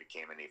Bryce, I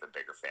became an even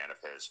bigger fan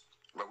of his.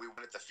 But we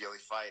went at the Feely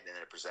fight, and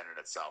it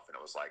presented itself, and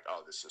it was like,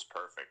 oh, this is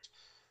perfect.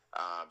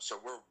 So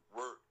we're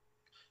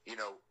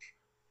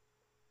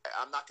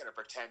I'm not going to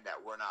pretend that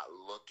we're not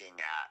looking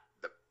at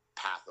the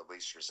path of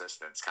least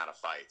resistance kind of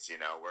fights.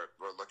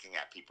 We're looking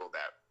at people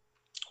that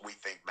we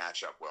think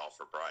match up well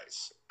for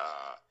Bryce.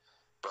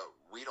 But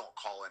we don't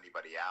call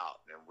anybody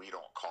out, and we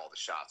don't call the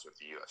shots with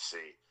the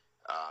UFC.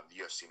 The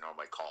UFC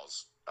normally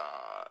calls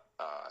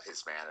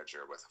his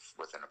manager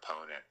with an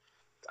opponent,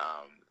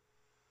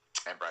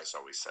 and Bryce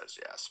always says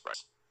yes.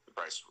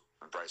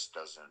 Bryce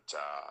doesn't.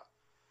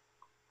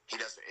 He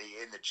doesn't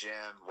in the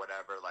gym,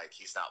 whatever.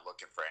 He's not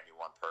looking for any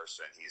one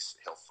person.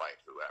 He'll fight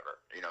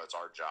whoever. It's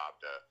our job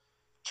to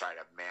try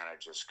to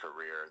manage his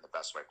career in the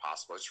best way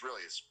possible. It's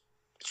really his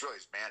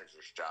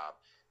manager's job,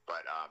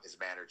 but his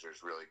manager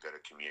is really good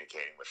at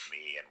communicating with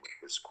me and with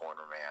his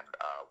corner man,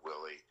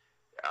 Willie.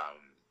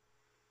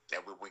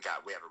 And we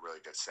have a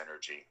really good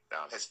synergy.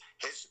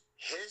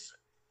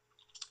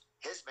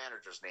 His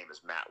manager's name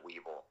is Matt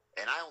Weeble,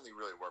 and I only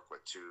really work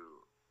with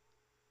two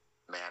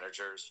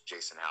managers,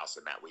 Jason House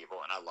and Matt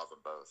Weeble, and I love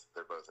them both.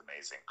 They're both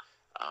amazing.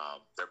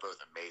 They're both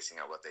amazing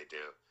at what they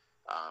do.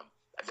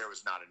 And there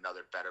was not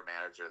another better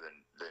manager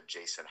than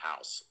Jason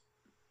House.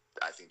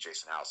 I think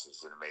Jason House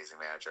is an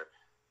amazing manager,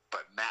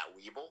 but Matt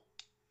Weeble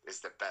is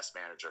the best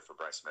manager for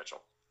Bryce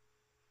Mitchell,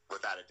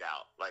 without a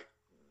doubt.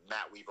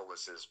 Matt Weeble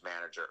was his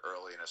manager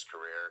early in his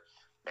career,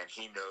 and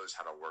he knows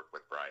how to work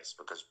with Bryce,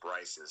 because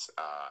Bryce is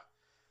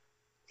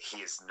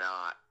he is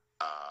not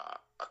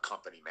a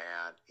company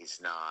man. He's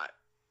not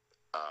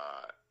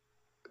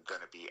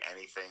going to be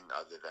anything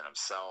other than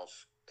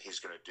himself.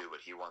 He's going to do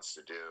what he wants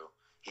to do.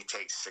 He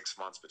takes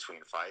 6 months between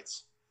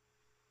fights,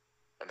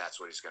 and that's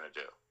what he's going to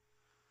do.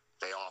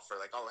 They offer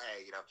oh,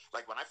 hey,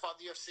 when I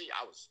fought the UFC,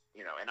 I was,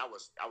 and I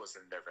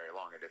wasn't there very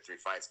long. I did 3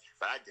 fights,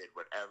 but I did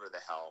whatever the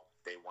hell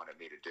they wanted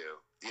me to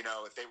do.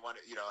 If they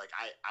wanted,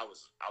 I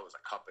was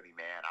a company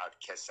man. I would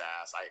kiss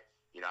ass. I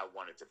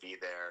wanted to be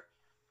there.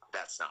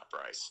 That's not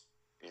Bryce.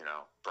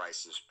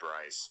 Bryce is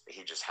Bryce.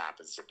 He just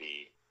happens to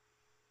be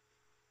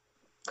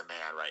the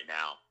man right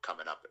now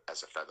coming up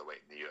as a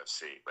featherweight in the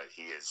UFC, but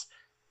he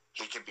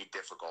can be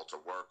difficult to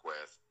work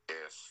with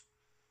if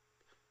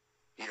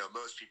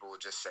most people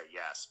would just say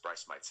yes.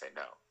 Bryce might say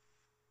no.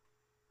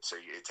 So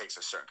it takes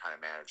a certain kind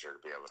of manager to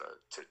be able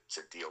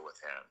to deal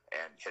with him,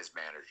 and his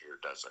manager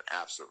does an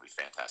absolutely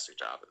fantastic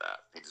job of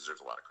that. He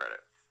deserves a lot of credit,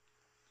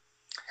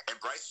 and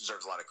Bryce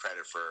deserves a lot of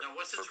credit for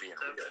being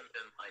real.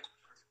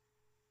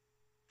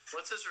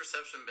 What's his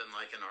reception been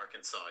like in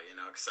Arkansas?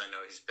 Because I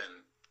know he's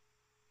been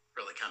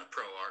really kind of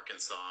pro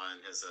Arkansas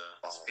in his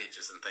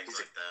speeches and things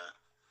like that.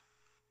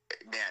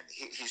 Man,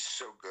 he's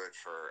so good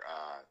for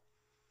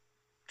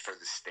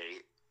the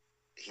state.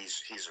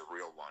 He's a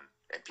real one,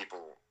 and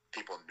people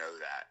know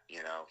that.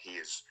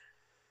 He's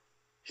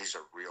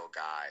a real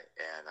guy,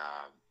 and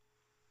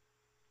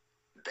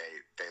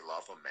they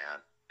love him,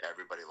 man.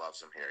 Everybody loves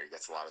him here. He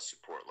gets a lot of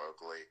support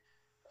locally,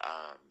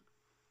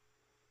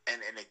 and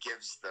it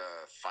gives the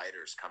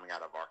fighters coming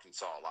out of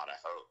Arkansas a lot of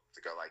hope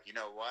to go like, you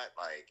know what,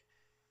 like,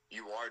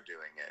 you are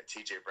doing it.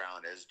 TJ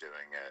Brown is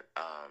doing it.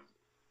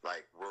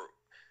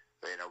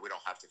 We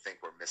don't have to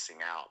think we're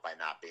missing out by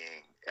not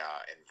being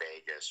in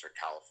Vegas or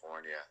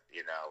California,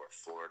 or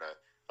Florida.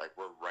 Like,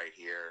 we're right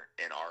here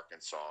in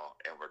Arkansas,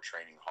 and we're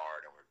training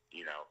hard, and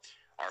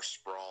our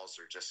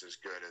sprawls are just as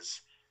good as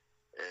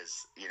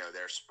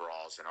their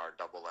sprawls, and our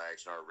double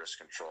legs and our wrist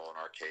control and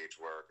our cage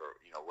work, or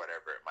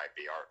whatever it might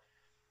be.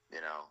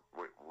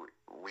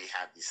 We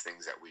have these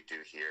things that we do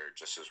here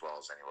just as well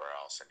as anywhere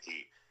else, and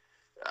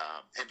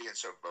him being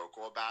so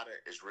vocal about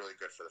it is really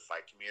good for the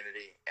fight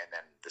community, and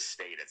then the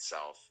state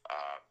itself.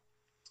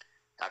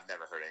 I've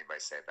never heard anybody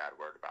say a bad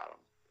word about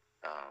him.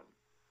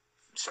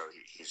 So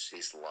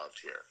he's loved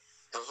here.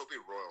 He'll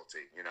be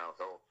royalty.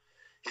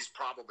 He's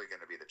probably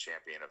going to be the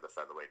champion of the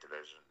featherweight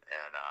division,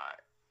 and I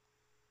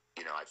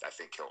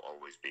think he'll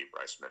always be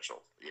Bryce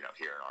Mitchell.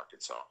 Here in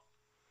Arkansas.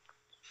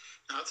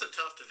 Now, it's a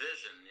tough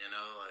division.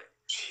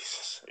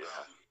 Jesus.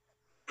 Yeah.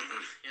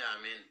 Yeah, I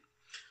mean.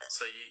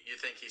 So you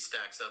think he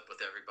stacks up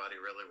with everybody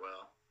really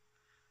well?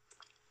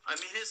 I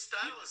mean, his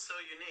style is so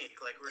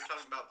unique. Like we were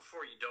talking about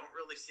before, you don't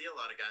really see a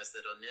lot of guys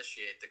that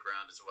initiate the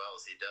ground as well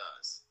as he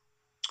does.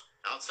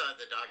 Outside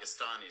the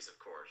Dagestanis, of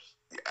course.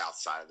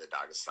 Outside of the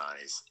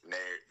Dagestanis,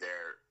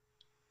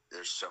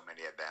 there's so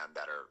many of them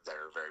that are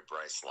very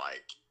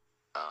Bryce-like.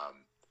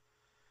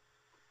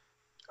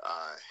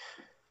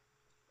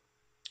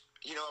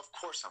 Of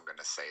course I'm going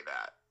to say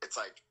that. It's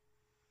like,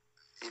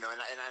 and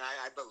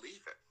I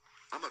believe it.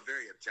 I'm a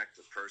very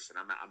objective person.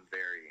 I'm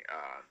very.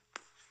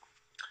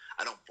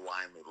 I don't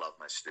blindly love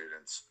my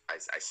students.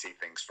 I see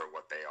things for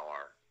what they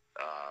are.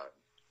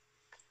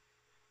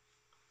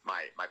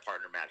 My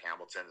partner Matt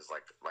Hamilton is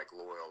like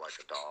loyal like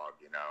a dog.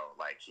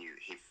 Like he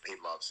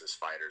loves his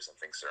fighters and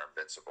thinks they're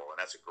invincible, and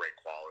that's a great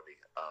quality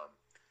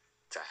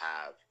to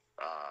have.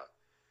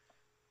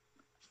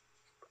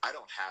 I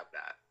don't have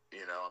that.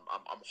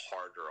 I'm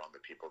harder on the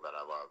people that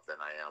I love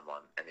than I am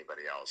on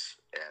anybody else,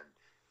 and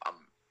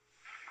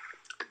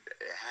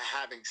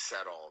having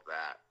said all of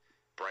that,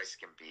 Bryce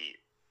can be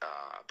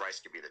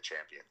the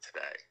champion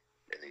today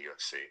in the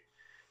UFC.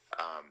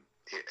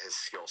 His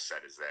skill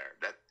set is there.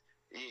 But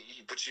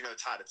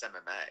Todd, it's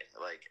MMA.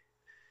 Like,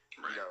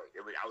 right.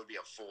 I would be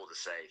a fool to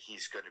say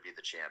he's going to be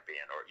the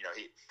champion, or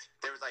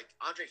there was like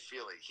Andre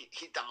Feely.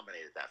 He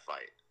dominated that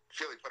fight.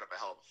 Feely put up a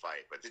hell of a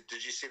fight, but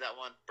did you see that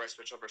one, Bryce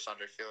Mitchell versus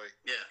Andre Feely?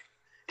 Yeah.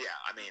 Yeah,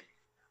 I mean,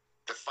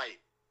 the fight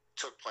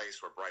took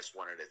place where Bryce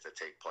wanted it to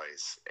take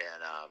place,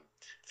 and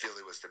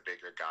Feely was the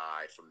bigger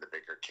guy from the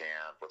bigger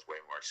camp with way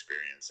more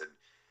experience, and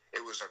it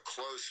was a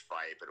close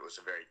fight, but it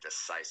was a very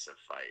decisive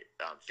fight.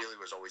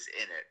 Feely was always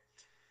in it,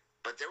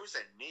 but there was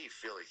a knee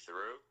Feely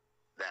threw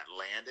that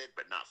landed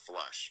but not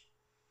flush.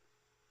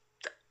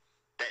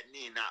 That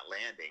knee not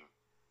landing,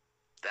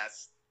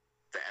 that's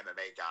the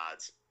MMA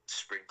gods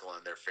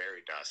sprinkling their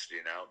fairy dust,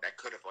 that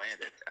could have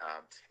landed.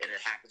 And it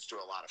happens to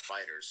a lot of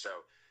fighters.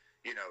 So,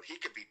 he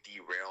could be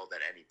derailed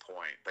at any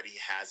point, but he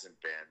hasn't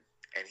been,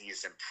 and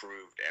he's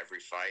improved every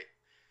fight.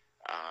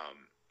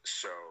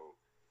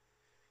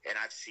 And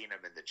I've seen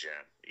him in the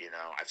gym,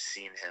 I've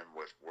seen him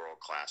with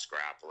world-class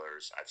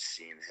grapplers. I've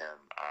seen him,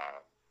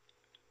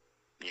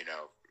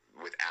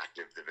 with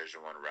active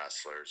Division I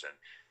wrestlers, and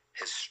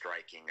his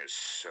striking is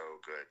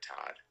so good,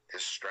 Todd.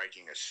 His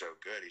striking is so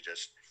good.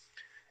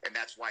 And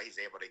that's why he's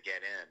able to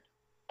get in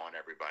on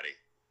everybody,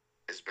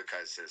 is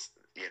because his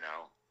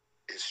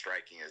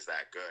striking is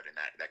that good, and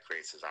that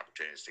creates his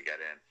opportunities to get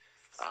in.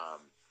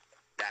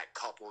 That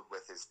coupled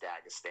with his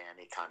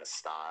Dagestani kind of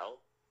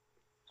style,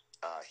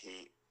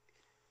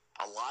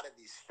 a lot of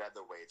these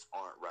featherweights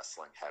aren't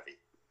wrestling heavy.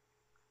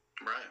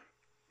 Right.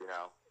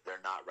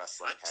 They're not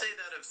wrestling heavy. I'd say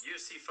that of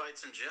UFC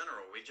fights in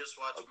general. We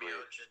just watched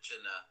Miocic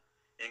and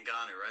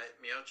Ngannou, right?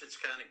 Miocic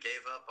kind of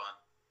gave up on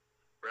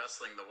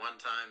wrestling the one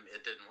time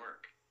it didn't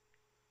work.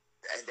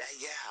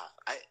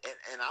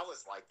 And I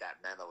was like that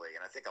mentally,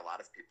 and I think a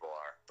lot of people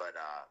are, but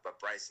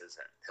Bryce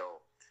isn't.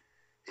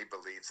 He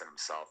believes in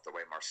himself the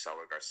way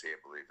Marcelo Garcia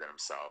believed in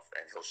himself,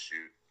 and he'll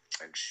shoot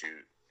and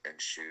shoot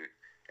and shoot,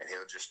 and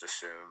he'll just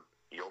assume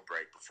you'll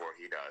break before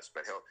he does.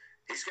 But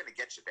he's going to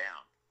get you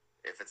down.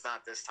 If it's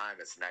not this time,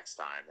 it's next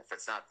time. If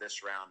it's not this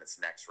round, it's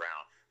next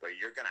round.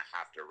 But you're going to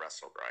have to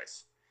wrestle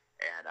Bryce,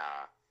 and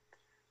a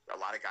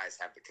lot of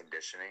guys have the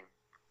conditioning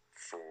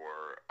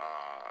for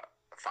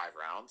 5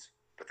 rounds,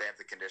 but they have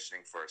the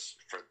conditioning for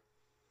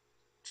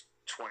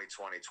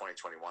 2020,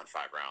 2021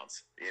 5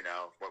 rounds. You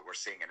know, what we're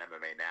seeing in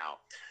MMA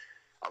now,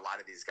 a lot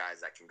of these guys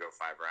that can go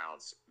 5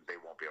 rounds, they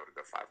won't be able to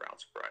go 5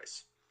 rounds with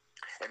Bryce.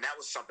 And that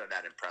was something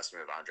that impressed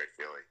me with Andre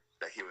Fili,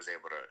 that he was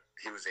able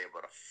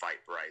to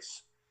fight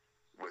Bryce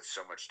with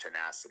so much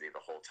tenacity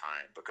the whole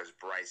time, because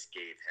Bryce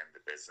gave him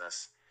the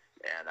business.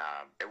 And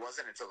it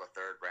wasn't until the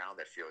 3rd round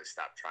that Fili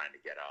stopped trying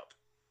to get up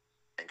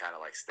and kind of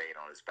like stayed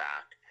on his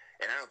back.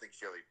 And I don't think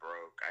Fili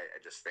broke.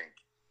 I just think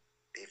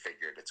he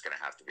figured it's going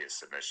to have to be a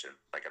submission,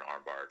 like an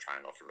armbar or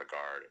triangle from the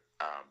guard.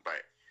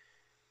 But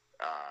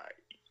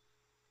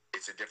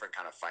it's a different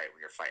kind of fight when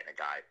you're fighting a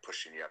guy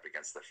pushing you up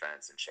against the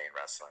fence in chain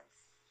wrestling.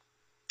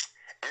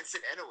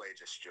 Enson Inoue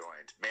just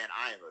joined. Man,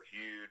 I am a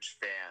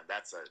huge fan.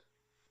 That's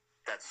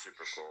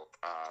super cool.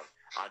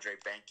 Andre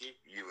Benke,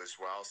 you as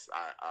well.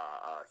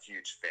 A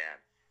huge fan.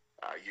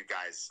 You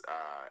guys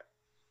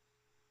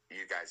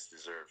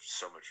deserve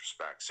so much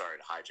respect.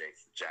 Sorry to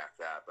hijack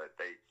that, but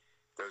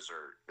those.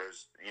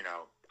 You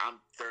know,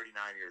 I'm 39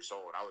 years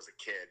old. I was a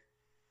kid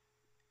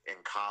in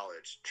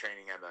college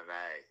training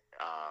MMA,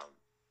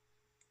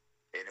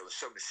 and it was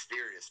so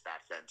mysterious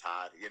back then,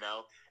 Todd. You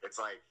know, it's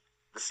like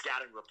the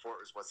scouting report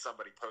was what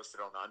somebody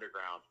posted on the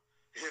underground.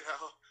 You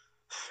know,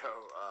 so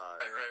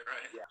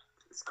right. Yeah.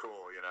 It's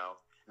cool, you know.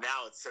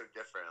 Now it's so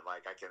different.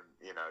 Like I can,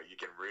 you know, you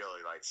can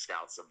really like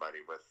scout somebody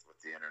with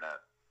the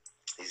internet.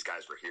 These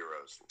guys were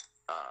heroes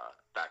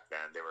back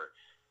then. They were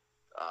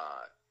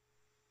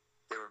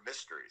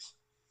mysteries,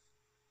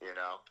 you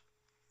know.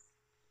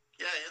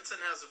 Yeah, Enson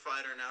has a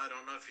fighter now. I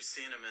don't know if you've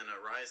seen him in a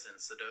Ryzen,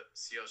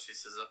 Tsuyoshi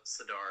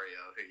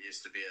Sidario, who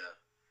used to be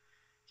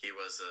he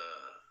was a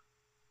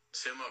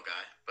sumo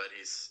guy, but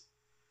he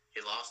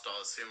lost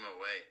all his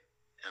sumo weight.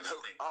 And I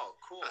think,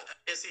 cool.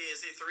 Is he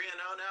 3-0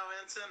 now,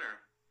 Enson? Or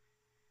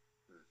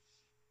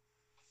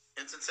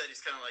Enson said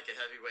he's kind of like a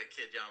heavyweight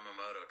Kid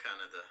Yamamoto,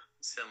 kind of the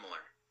similar,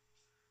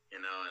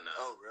 you know. And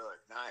really?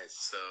 Nice.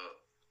 So,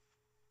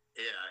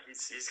 yeah,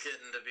 he's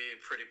getting to be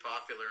pretty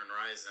popular in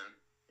Ryzen,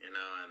 you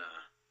know. And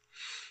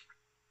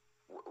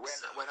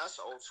when us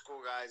old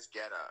school guys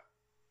get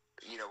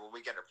when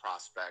we get a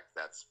prospect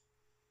that's,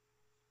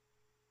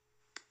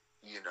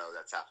 you know,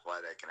 that's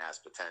athletic and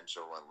has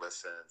potential and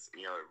listens,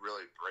 you know, it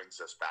really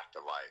brings us back to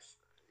life.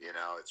 You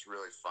know, it's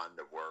really fun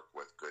to work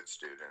with good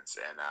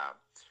students. And,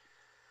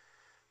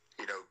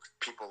 you know,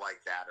 people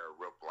like that are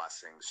real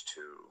blessings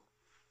to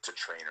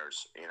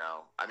trainers, you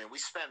know. I mean, we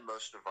spend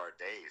most of our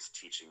days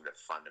teaching the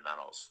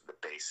fundamentals, the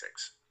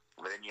basics.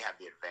 But then you have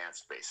the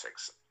advanced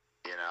basics,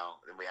 you know.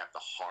 Then we have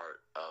the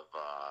heart of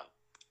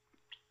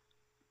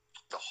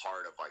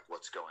like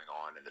what's going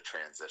on in the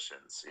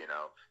transitions, you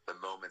know, the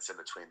moments in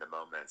between the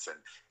moments. And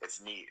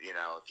it's neat, you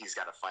know, if he's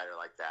got a fighter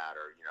like that,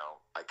 or, you know,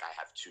 like I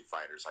have 2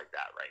 fighters like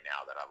that right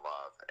now that I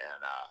love.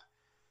 And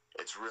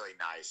it's really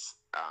nice.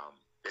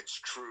 It's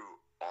true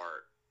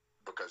art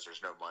because there's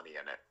no money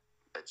in it.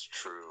 It's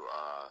true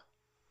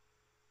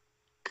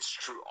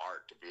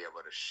art to be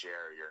able to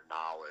share your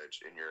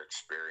knowledge and your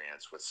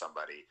experience with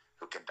somebody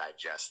who can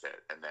digest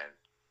it and then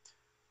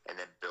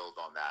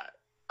build on that.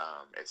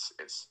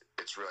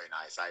 It's really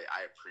nice. I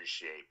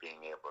appreciate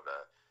being able to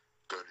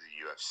go to the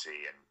UFC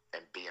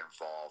and be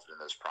involved in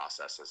those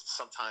processes.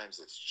 Sometimes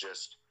it's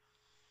just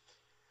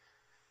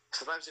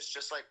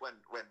like when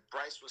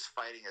Bryce was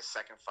fighting his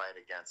second fight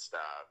against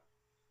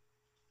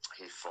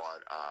he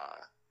fought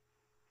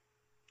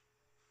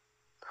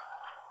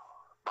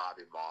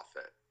Bobby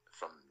Moffett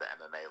from the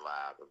MMA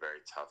lab, a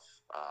very tough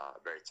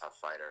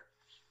fighter,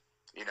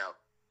 you know,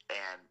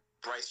 and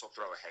Bryce will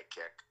throw a head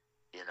kick,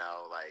 you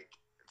know, like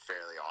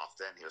fairly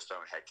often. He was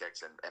throwing head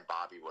kicks, and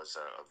Bobby was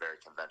a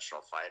very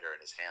conventional fighter, and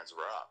his hands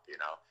were up,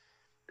 you know.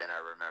 And I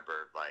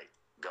remember like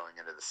going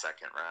into the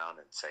second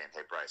round and saying,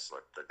 "Hey Bryce,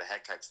 look, the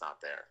head kick's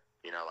not there,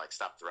 you know, like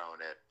stop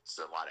throwing it. It's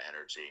a lot of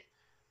energy."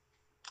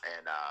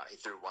 And he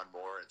threw one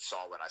more and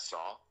saw what I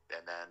saw,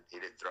 and then he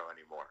didn't throw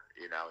any more,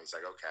 you know. He's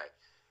like, okay.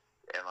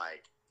 And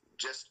like,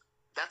 just,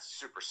 that's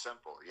super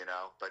simple, you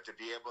know, but to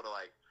be able to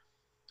like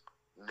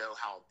know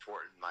how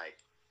important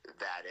like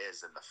that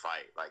is in the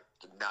fight, like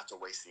not to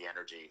waste the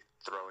energy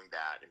throwing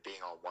that and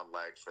being on one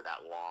leg for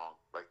that long,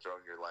 like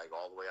throwing your leg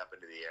all the way up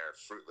into the air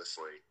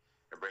fruitlessly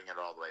and bringing it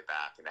all the way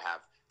back, and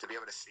to be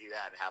able to see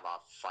that and have a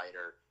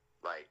fighter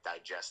like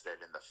digest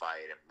it in the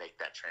fight and make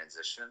that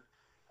transition.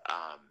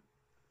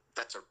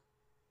 That's a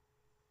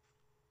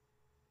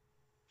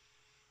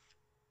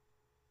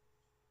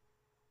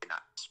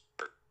not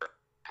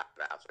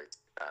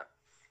athletes like that.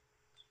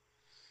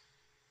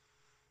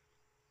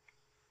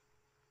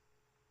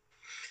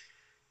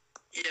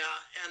 Yeah,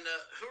 and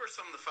who are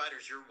some of the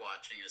fighters you're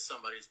watching as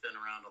somebody who's been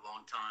around a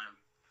long time?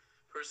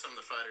 Who are some of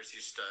the fighters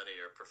you study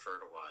or prefer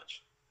to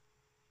watch?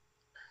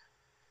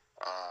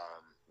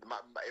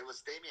 It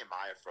was Damian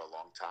Maia for a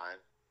long time.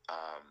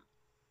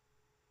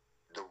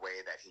 The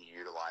way that he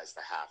utilized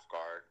the half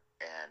guard,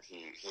 and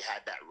he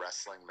had that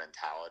wrestling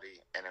mentality,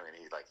 and I mean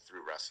he like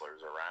threw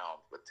wrestlers around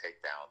with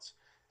takedowns.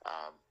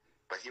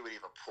 but he would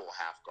even pull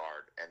half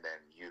guard and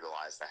then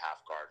utilize the half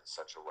guard in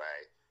such a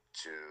way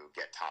to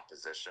get top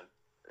position,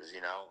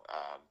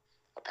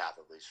 a path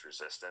of least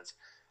resistance.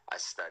 I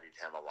studied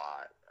him a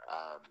lot.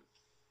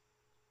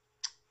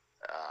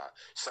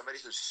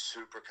 Somebody who's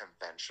super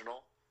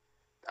conventional,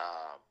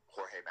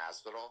 Jorge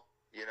Masvidal,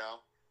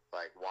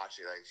 like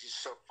watching, like he's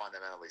so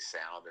fundamentally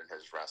sound in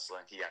his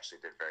wrestling. He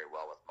actually did very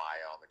well with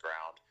Maya on the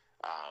ground,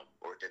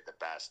 or did the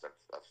best of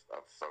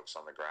folks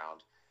on the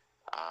ground.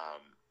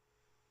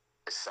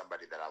 Is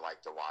somebody that I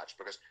like to watch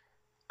because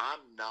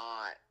I'm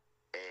not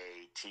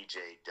a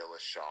TJ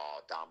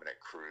Dillashaw,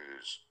 Dominic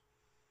Cruz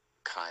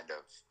kind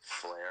of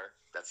flair.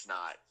 That's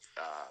not.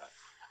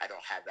 I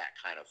don't have that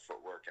kind of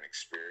footwork and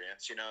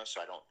experience,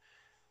 so I don't,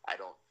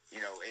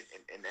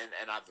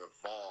 and I've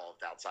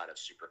evolved outside of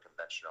super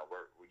conventional.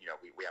 We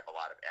have a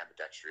lot of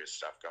ambidextrous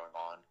stuff going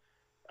on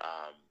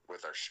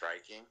with our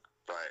striking,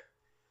 but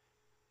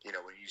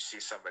when you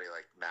see somebody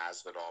like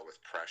Masvidal with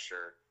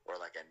pressure,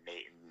 or like a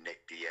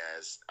Nick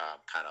Diaz,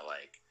 kind of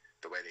like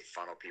the way they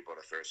funnel people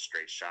to throw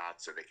straight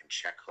shots so they can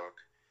check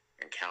hook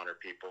and counter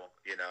people,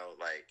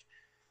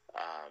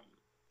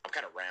 I'm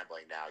kind of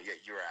rambling now.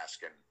 You were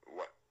asking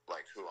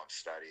who I'm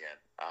studying.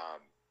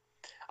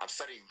 I'm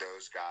studying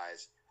those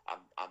guys.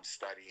 I'm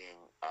studying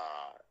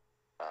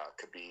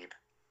Khabib,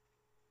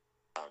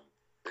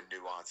 the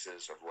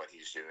nuances of what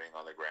he's doing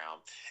on the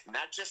ground.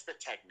 Not just the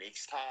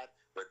techniques, Todd,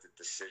 but the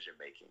decision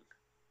making.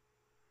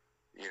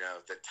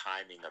 The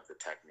timing of the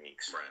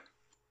techniques. Right.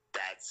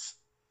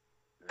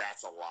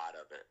 That's a lot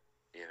of it.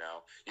 You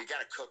got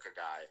to cook a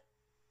guy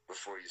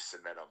before you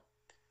submit him.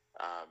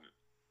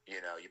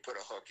 You put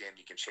a hook in,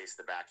 you can chase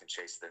the back and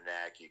chase the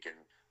neck. You can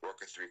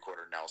work a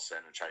 3/4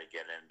 Nelson and try to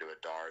get into a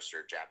Darce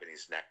or a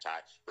Japanese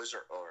necktie. Those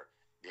are,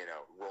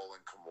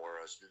 rolling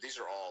Kimuras. These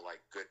are all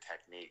like good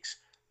techniques,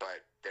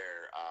 but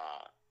they're,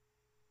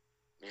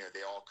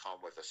 they all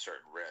come with a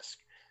certain risk.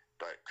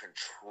 But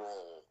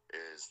control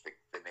is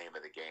the name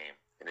of the game.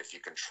 And if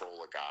you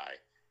control a guy,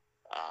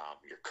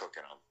 you're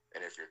cooking them.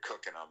 And if you're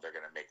cooking them, they're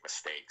going to make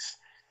mistakes.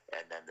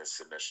 And then the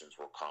submissions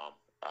will come.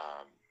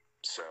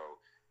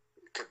 So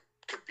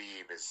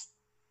Khabib is,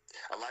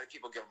 a lot of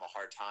people give him a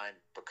hard time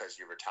because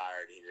he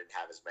retired. He didn't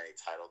have as many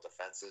title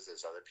defenses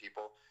as other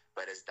people.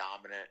 But as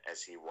dominant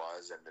as he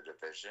was in the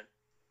division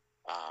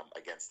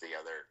against the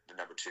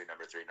number 2,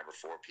 number 3, number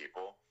 4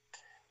 people,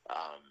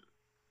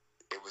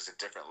 it was a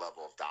different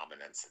level of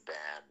dominance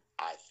than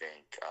I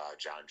think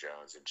John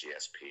Jones and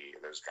GSP,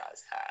 those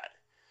guys had.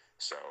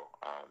 So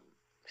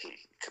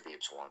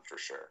Khabib's one for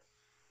sure.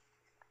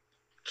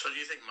 So do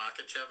you think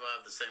Makhachev will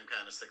have the same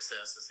kind of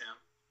success as him?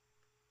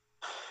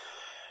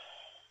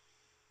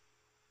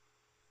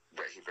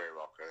 He very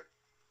well could.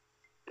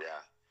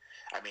 Yeah.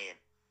 I mean,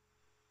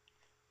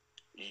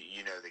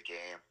 you know the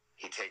game.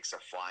 He takes a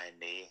flying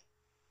knee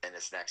in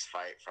his next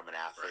fight from an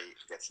athlete,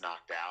 right, gets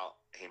knocked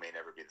out. He may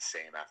never be the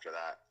same after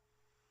that.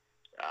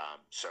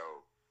 So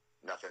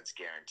nothing's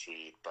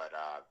guaranteed, but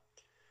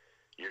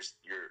you're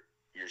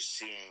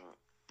seeing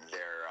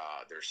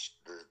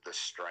the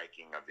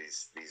striking of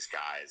these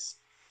guys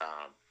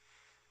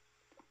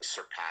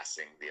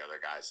surpassing the other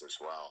guys as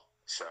well.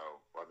 So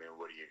I mean,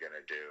 what are you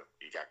gonna do?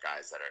 You got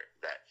guys that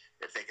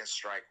if they can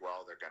strike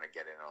well, they're gonna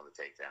get in on the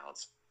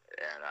takedowns,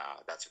 and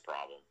that's a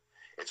problem.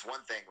 It's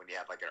one thing when you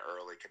have like an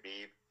early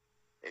Khabib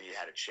and you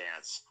had a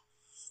chance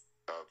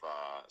of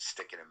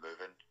sticking and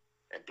moving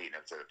and beating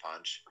him to the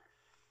punch.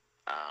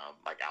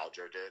 Like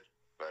Aljo did,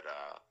 but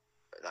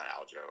not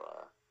Aljo.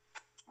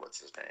 What's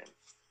his name?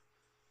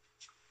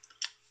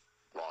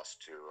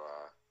 Lost to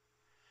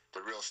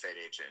the real estate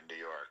agent in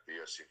New York, the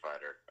UFC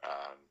fighter.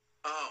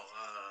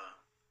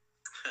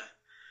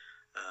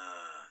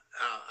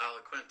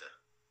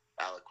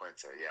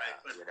 Alaquinta, yeah.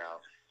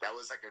 That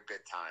was like a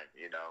good time.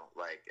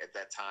 Like at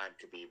that time,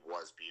 Khabib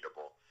was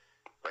beatable,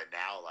 but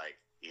now, like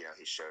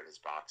he showed his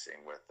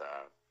boxing with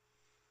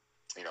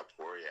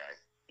Poirier.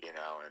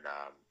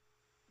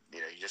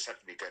 And you just have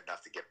to be good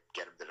enough to get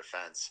him to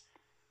defense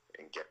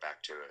and get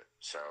back to it.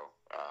 So,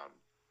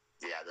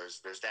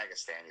 those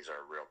Dagestanis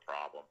are a real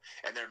problem.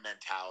 And their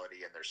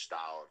mentality and their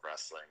style of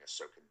wrestling is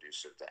so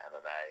conducive to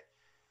MMA.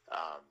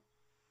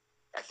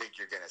 I think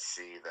you're going to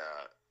see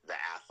the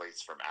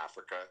athletes from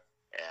Africa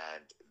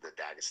and the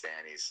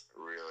Dagestanis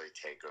really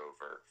take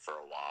over for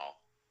a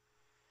while.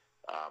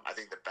 I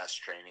think the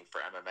best training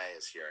for MMA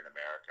is here in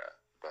America,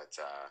 but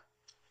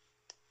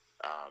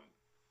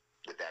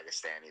the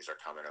Dagestanis are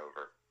coming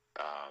over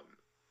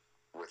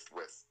with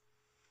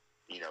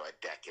a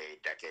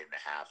decade and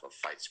a half of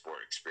fight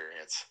sport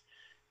experience,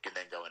 and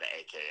then going to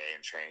AKA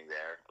and training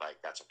there. Like,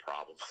 that's a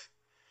problem.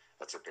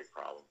 That's a big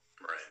problem.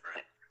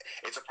 Right.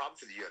 It's a problem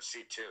for the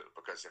UFC too,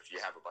 because if you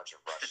have a bunch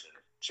of Russian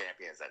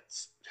champions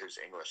whose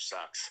English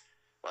sucks,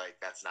 like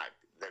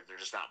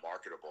they're just not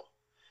marketable.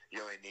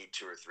 You only need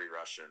 2 or 3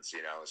 Russians,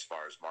 as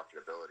far as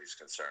marketability is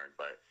concerned.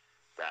 But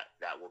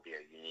that will be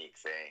a unique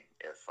thing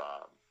if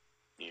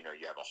you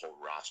have a whole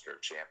roster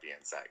of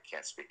champions that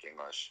can't speak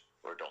English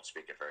or don't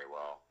speak it very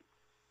well.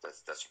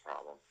 That's a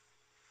problem.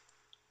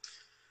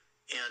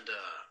 And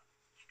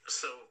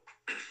so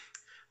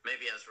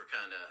maybe as we're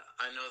kind of,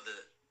 I know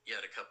that you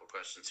had a couple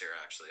questions here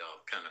actually.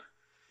 I'll kind of,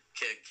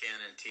 Kid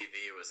Cannon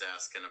TV was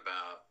asking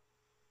about,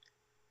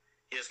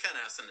 he was kind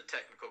of asking a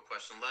technical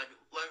question, leg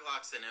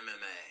locks in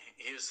MMA.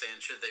 He was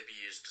saying, should they be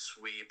used to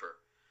sweep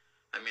or,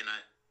 I mean,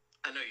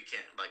 I know you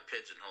can't like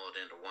pigeonhole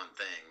it into one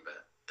thing,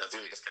 but that's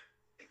what he's kind of.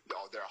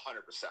 No, they're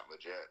 100%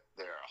 legit.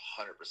 They're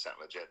 100%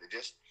 legit. They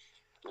just,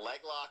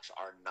 leg locks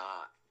are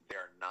not,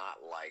 they're not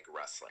like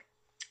wrestling.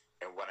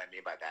 And what I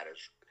mean by that is,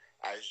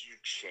 as you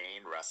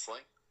chain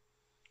wrestling,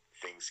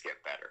 things get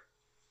better.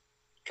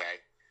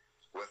 Okay?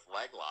 With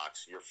leg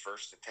locks, your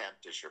first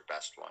attempt is your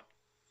best one.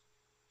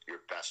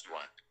 Your best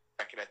one.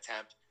 Second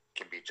attempt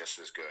can be just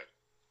as good.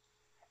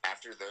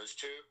 After those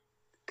two,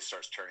 it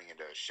starts turning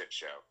into a shit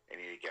show, and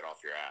you need to get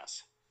off your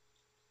ass.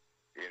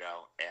 You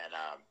know? And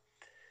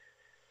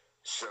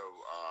so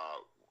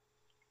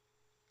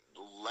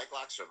leg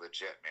locks are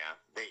legit, man.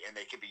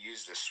 They can be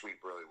used to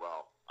sweep really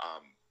well.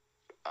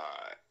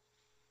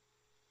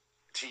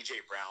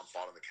 TJ Brown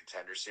fought in the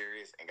Contender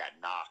Series and got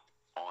knocked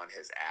on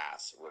his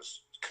ass,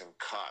 was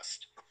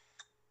concussed,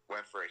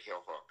 went for a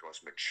heel hook, and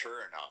was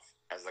mature enough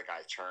as the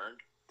guy turned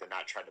to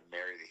not try to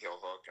marry the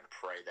heel hook and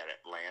pray that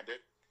it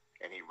landed,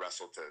 and he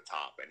wrestled to the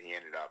top, and he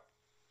ended up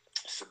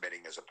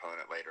submitting his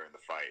opponent later in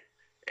the fight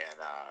and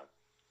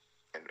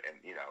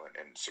you know,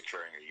 and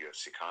securing a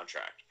UFC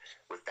contract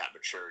with that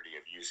maturity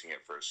of using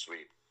it for a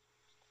sweep.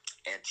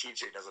 And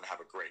TJ doesn't have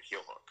a great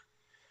heel hook.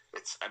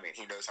 I mean,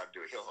 he knows how to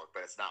do a heel hook,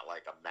 but it's not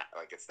like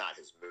it's not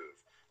his move.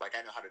 Like,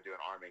 I know how to do an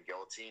arm and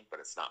guillotine,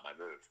 but it's not my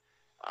move.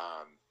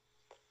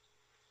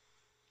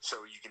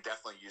 So you can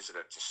definitely use it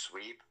to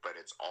sweep, but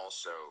it's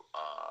also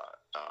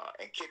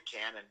and Kid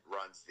Cannon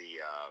runs the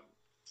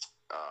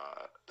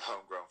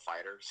Homegrown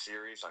Fighter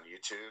series on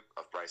YouTube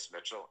of Bryce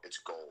Mitchell.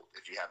 It's gold.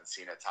 If you haven't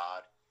seen it,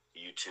 Todd,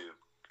 YouTube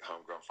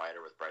Homegrown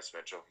Fighter with Bryce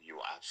Mitchell, you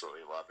will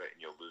absolutely love it,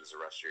 and you'll lose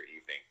the rest of your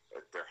evening.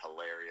 They're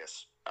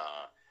hilarious.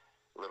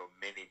 Little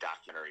mini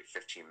documentary,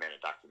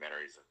 15-minute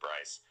documentaries of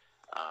Bryce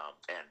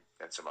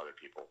and some other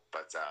people.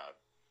 But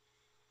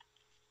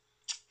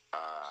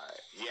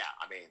yeah,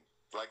 I mean,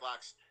 leg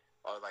locks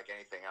are like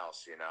anything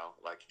else, you know.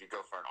 Like if you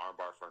go for an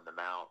armbar from the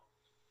mount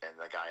and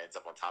the guy ends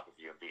up on top of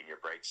you and beating the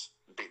brakes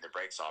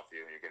off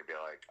you, and you're going to be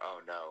like,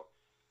 oh no,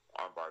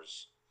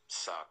 armbars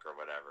suck or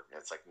whatever. And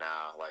it's like,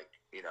 nah, like,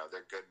 you know,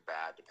 they're good and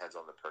bad, depends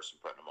on the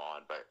person putting them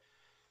on. But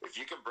if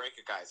you can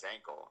break a guy's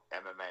ankle,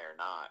 MMA or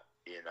not,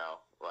 you know,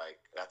 like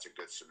that's a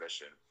good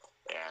submission.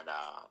 And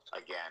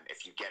again,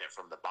 if you get it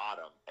from the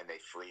bottom and they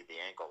flee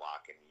the ankle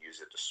lock and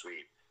use it to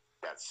sweep,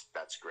 that's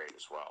great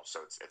as well.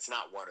 So it's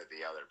not one or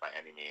the other by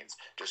any means.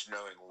 Just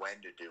knowing when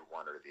to do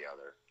one or the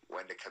other,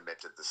 when to commit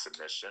to the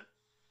submission,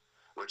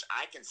 which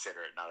I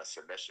consider it not a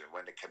submission,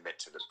 when to commit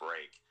to the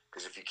break.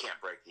 Because if you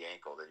can't break the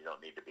ankle, then you don't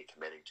need to be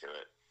committing to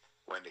it.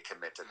 When to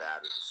commit to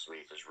that or the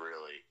sweep is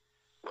really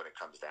what it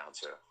comes down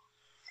to.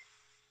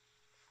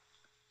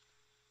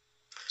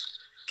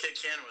 Kid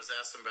Cannon was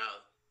asking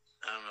about,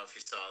 I don't know if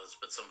you saw this,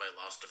 but somebody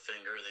lost a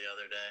finger the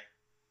other day.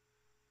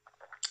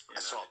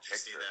 I saw a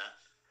picture. Did you see that?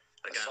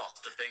 A guy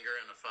lost a finger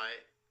in a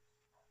fight.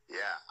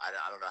 Yeah, I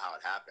don't know how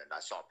it happened. I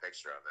saw a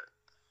picture of it.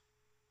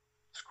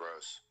 It's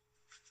gross.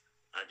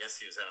 I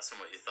guess he was asking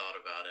what you thought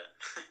about it.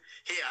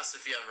 He asked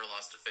if you ever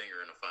lost a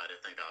finger in a fight. I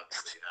think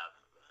obviously you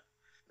haven't.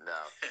 But.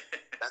 No,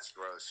 that's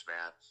gross,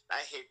 man.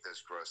 I hate those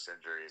gross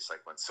injuries,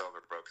 like when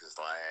Silver broke his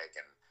leg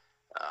and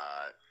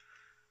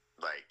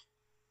like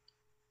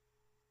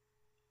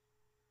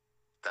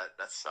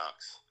that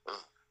sucks.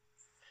 Ugh.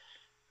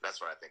 That's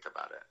what I think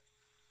about it.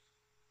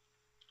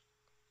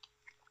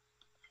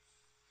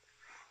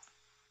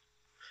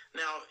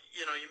 Now,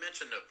 you know, you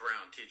mentioned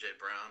Brown, TJ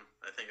Brown,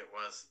 I think it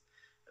was.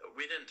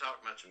 We didn't talk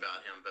much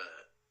about him,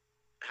 but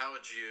how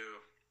would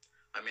you,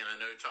 I mean, I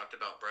know you talked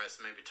about Bryce,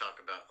 maybe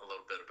talk about a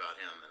little bit about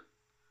him and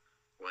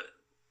what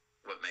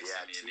makes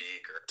him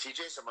unique. Or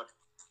TJ's a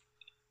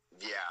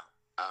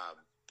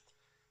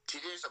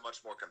much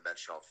more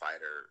conventional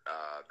fighter,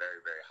 very,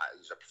 very high.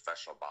 He's a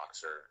professional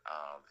boxer.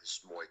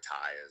 His Muay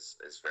Thai is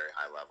very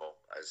high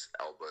level. His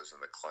elbows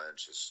in the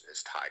clinch, his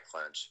Thai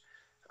clinch.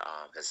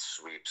 His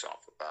sweeps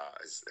off,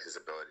 his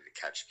ability to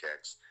catch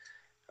kicks.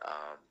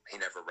 He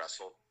never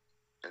wrestled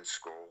in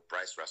school.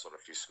 Bryce wrestled a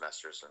few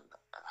semesters in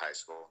high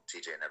school.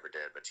 TJ never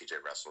did, but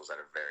TJ wrestles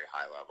at a very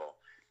high level.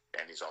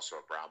 And he's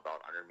also a brown belt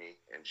under me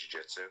in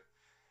jiu-jitsu.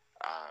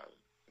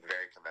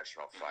 Very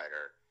conventional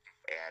fighter.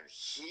 And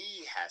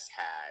he has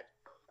had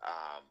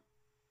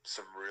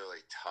some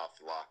really tough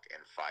luck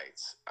in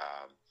fights.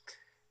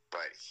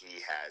 But he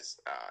has,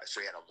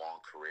 so he had a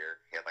long career.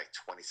 He had like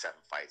 27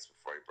 fights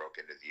before he broke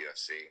into the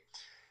UFC.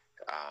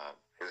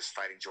 He was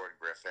fighting Jordan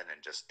Griffin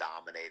and just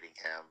dominating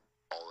him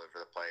all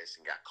over the place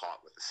and got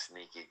caught with a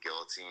sneaky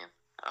guillotine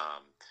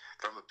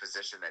from a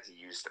position that he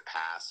used to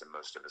pass in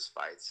most of his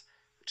fights.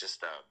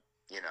 Just,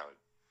 you know,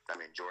 I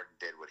mean, Jordan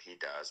did what he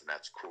does, and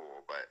that's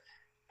cool. But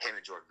him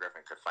and Jordan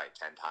Griffin could fight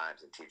 10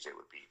 times, and TJ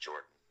would beat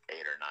Jordan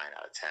 8 or 9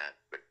 out of 10.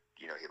 But,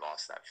 you know, he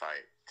lost that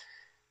fight.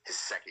 His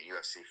second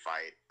UFC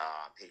fight,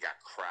 he got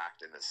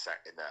cracked in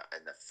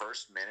the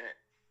first minute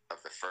of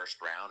the first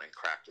round and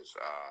cracked his.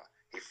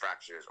 He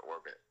fractured his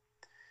orbit.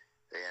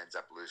 He ends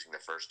up losing the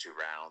first 2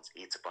 rounds.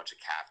 Eats a bunch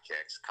of calf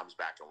kicks. Comes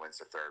back and wins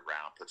the 3rd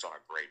round. Puts on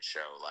a great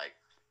show. Like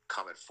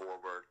coming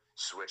forward,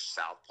 switched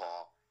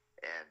southpaw,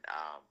 and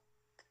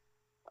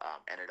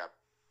ended up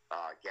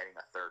getting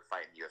a 3rd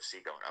fight in the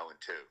UFC, going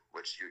 0-2,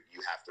 which you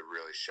have to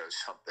really show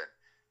something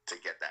to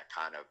get that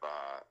kind of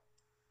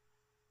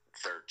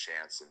 3rd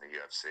chance in the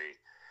UFC.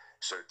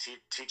 So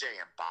TJ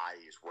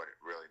embodies what it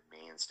really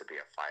means to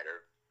be a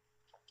fighter.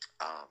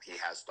 He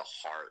has the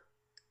heart,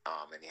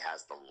 and he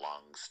has the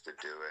lungs to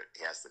do it.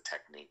 He has the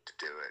technique to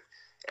do it.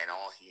 And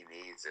all he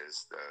needs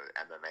is the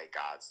MMA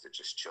gods to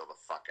just chill the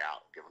fuck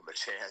out, give him a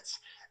chance,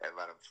 and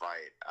let him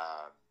fight.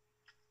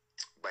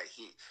 But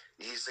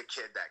he's the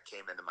kid that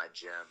came into my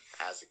gym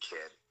as a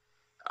kid.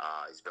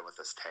 He's been with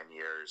us 10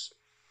 years.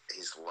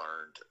 He's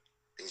learned.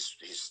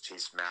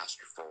 He's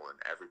masterful in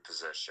every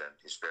position.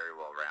 He's very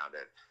well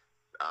rounded.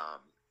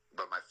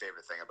 But my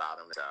favorite thing about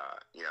him is,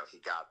 he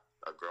got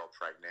a girl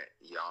pregnant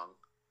young,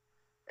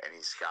 and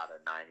he's got a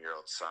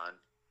 9-year-old son,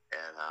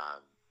 and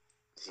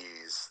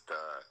he's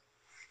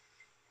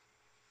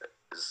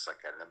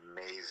like an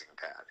amazing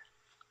dad.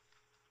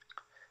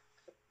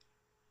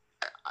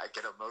 I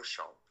get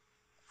emotional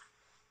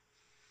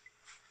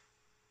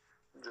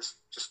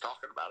just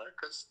talking about it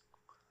because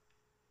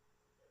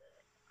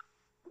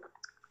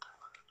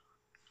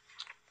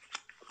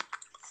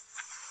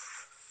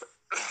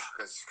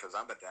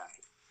I'm a dad,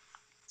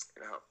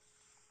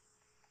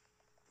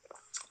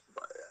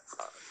 But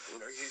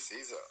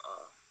he's a.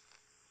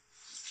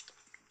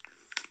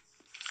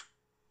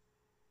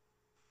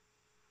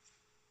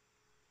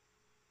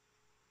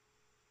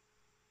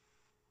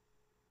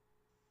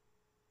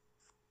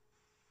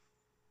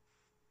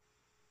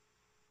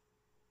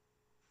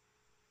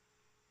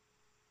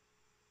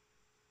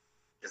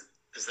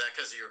 Is that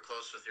because you're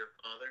close with your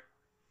father?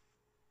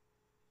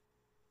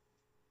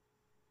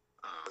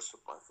 Close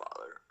with my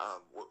father.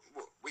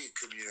 We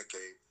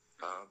communicate.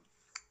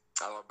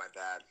 I love my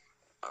dad,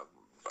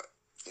 but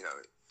he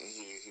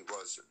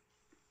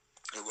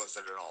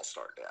wasn't an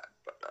all-star dad.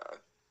 But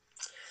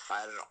I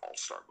had an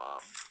all-star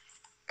mom,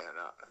 and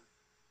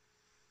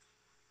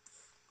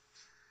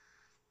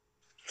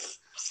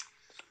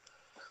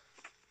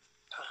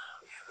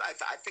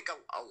I think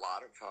a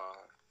lot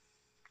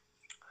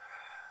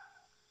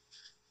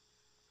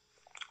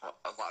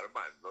of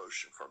my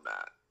emotion from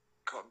that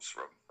comes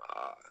from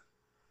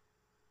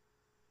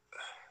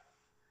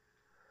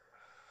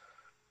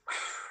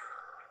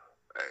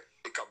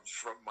it comes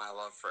from my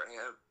love for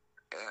him,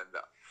 and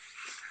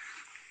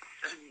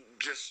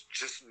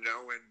just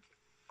knowing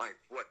like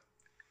what.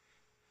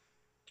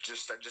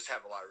 I just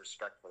have a lot of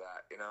respect for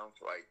that,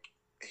 Like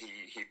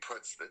he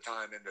puts the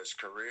time into his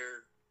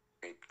career,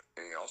 and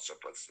he also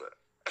puts the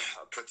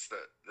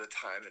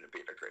time into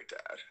being a great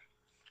dad,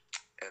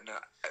 and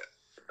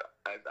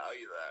I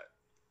value that.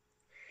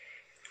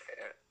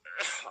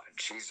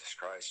 Jesus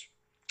Christ,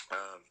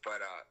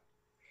 but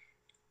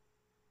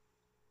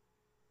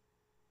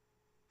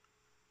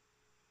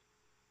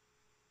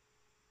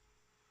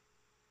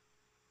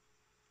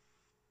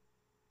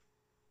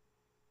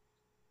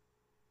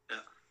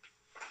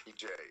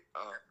TJ,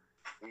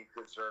 he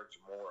deserves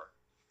more.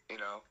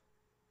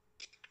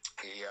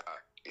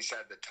 He's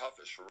had the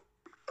toughest road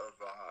of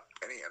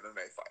any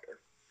MMA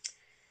fighter.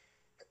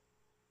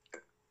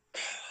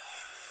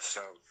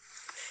 So,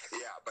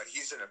 yeah, but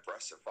he's an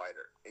impressive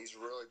fighter. He's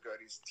really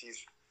good.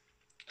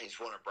 He's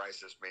one of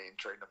Bryce's main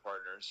training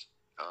partners,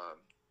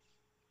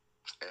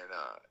 and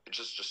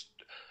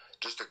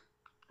just a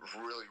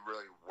really,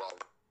 really well.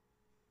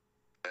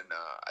 And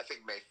I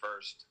think May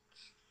 1st,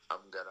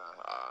 I'm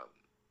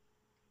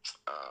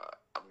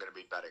gonna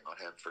be betting on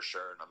him for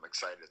sure, and I'm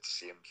excited to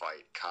see him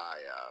fight Kai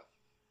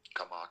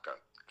Kamaka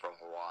from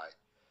Hawaii.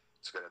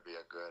 It's gonna be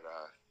a good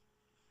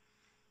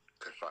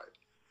fight.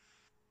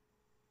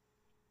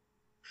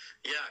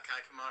 Yeah, Kai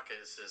Kamaka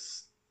is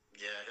his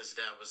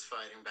dad was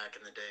fighting back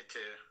in the day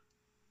too.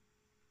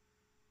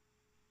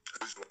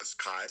 Whose was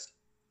Kai's?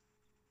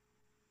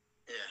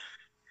 Yeah.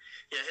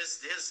 His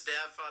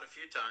dad fought a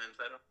few times.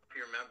 I don't know if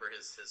you remember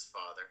his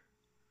father.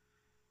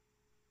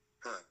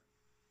 Huh.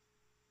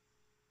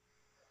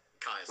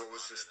 Kai's what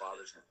was his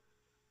father's name?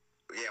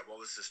 Yeah, what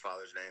was his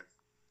father's name?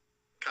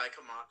 Kai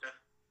Kamaka.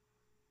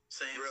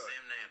 Same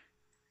name.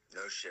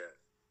 No shit.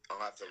 I'll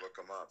have to look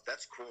him up.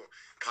 That's cool.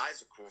 Kai's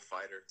a cool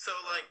fighter. So,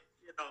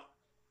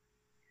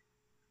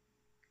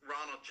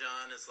 Ronald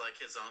John is like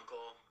his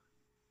uncle.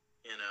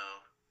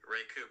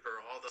 Ray Cooper,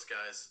 all those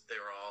guys, they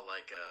were all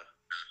like a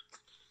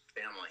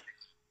family.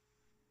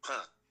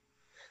 Huh.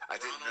 I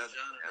didn't know. Ronald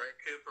John and Ray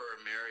Cooper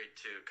are married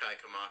to Kai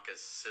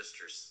Kamaka's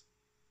sisters.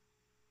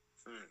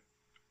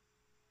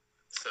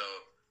 So,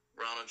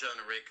 Ronald John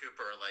and Ray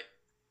Cooper are like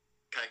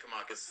Kai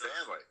Kamaka's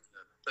family.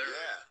 Third.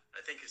 Yeah.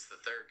 I think he's the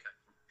third guy.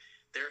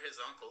 They're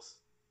his uncles.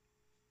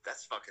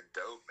 That's fucking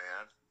dope,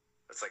 man.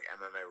 That's like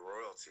MMA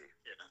royalty.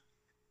 Yeah.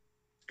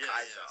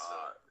 Kai's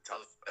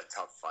a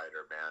tough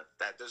fighter, man.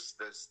 That there's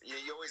you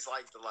always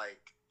like to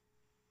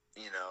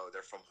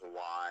they're from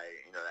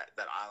Hawaii,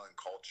 that island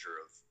culture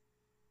of,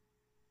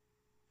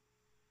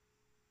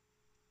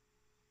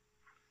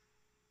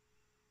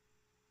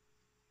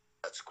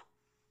 that's cool.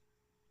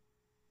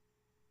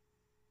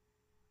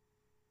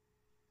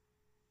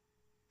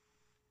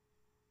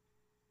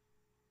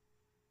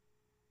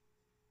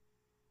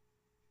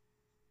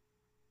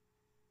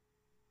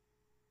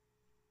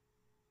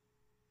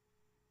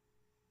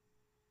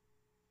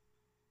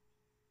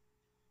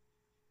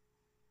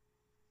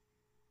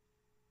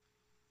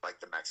 Like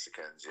the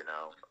Mexicans,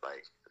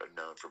 like are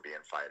known for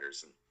being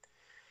fighters, and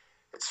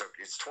it's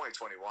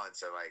 2021,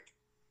 so like,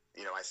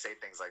 I say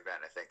things like that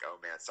and I think, oh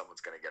man,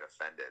 someone's gonna get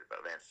offended,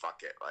 but man,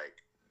 fuck it,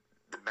 like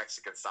the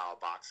Mexican style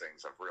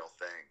boxing's a real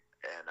thing,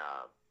 and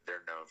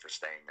they're known for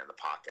staying in the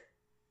pocket.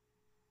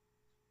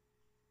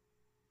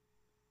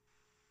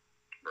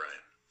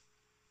 Right.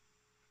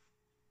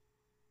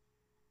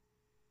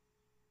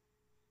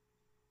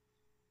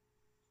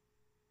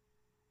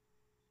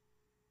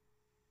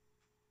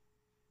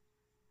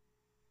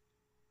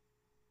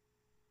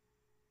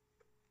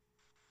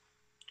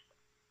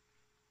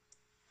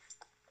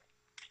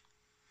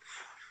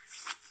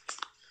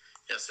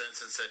 Yeah,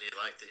 Svensson said he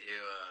liked that you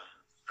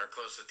are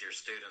close with your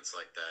students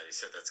like that. He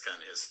said that's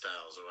kind of his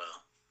style as well.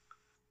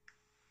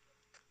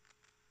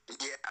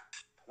 Yeah.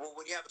 Well,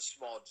 when you have a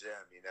small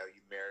gym, you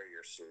marry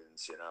your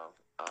students.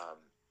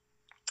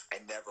 I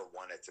never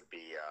wanted to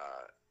be.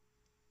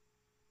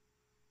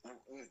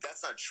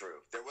 That's not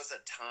true. There was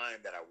a time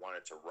that I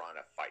wanted to run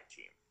a fight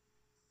team.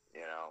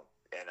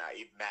 And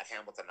Matt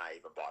Hamilton and I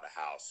even bought a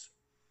house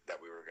that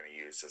we were going to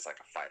use as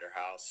like a fighter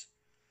house,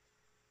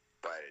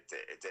 but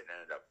it didn't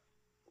end up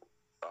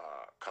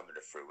coming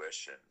to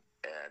fruition.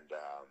 And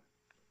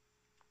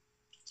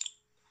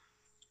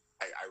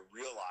I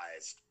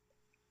realized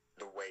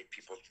the way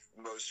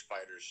most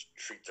fighters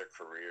treat their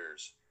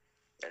careers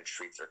and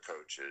treat their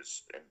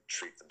coaches and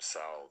treat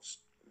themselves,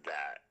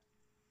 that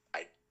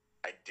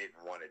I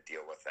didn't want to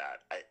deal with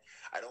that.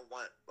 I don't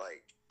want,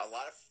 like, a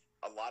lot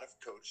of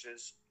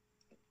coaches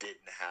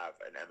didn't have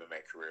an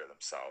MMA career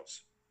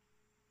themselves,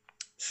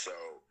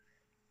 so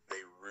they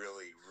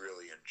really,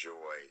 really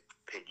enjoy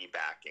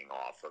piggybacking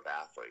off of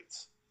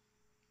athletes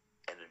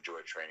and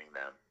enjoy training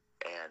them.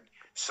 And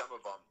some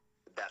of them,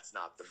 that's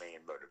not the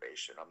main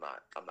motivation. I'm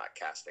not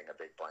casting a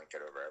big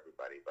blanket over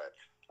everybody, but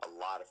a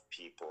lot of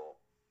people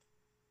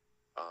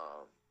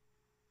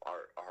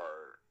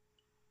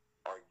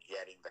are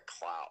getting the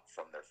clout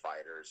from their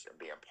fighters and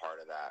being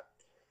part of that.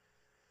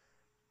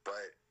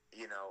 But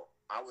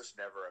I was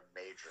never a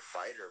major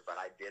fighter, but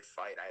I did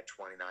fight. I had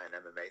 29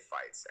 MMA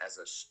fights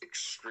as an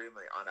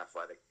extremely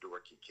unathletic,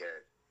 dorky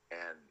kid,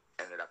 and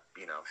ended up,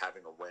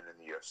 having a win in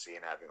the UFC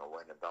and having a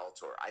win in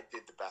Bellator. I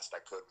did the best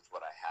I could with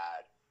what I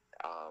had.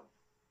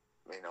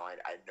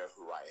 I know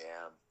who I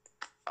am.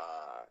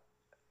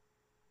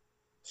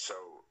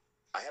 So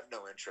I have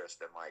no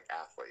interest in, like,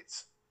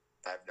 athletes.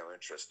 I have no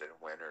interest in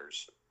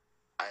winners.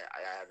 I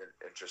have an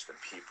interest in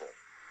people.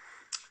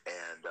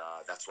 And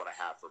that's what I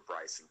have for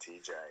Bryce and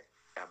TJ.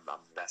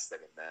 I'm vested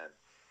in them.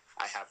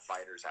 I have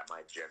fighters at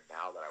my gym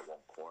now that I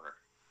won't corner.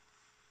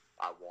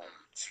 I won't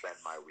spend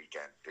my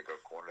weekend to go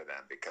corner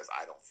them because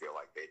I don't feel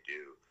like they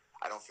do.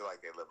 I don't feel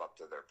like they live up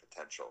to their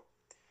potential.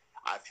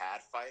 I've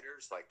had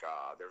fighters like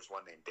there's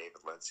one named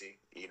David Lindsay.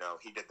 He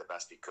did the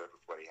best he could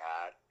with what he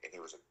had, and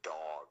he was a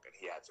dog, and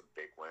he had some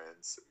big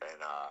wins.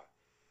 And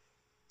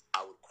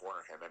I would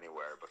corner him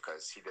anywhere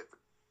because he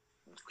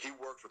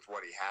worked with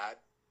what he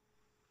had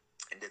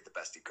and did the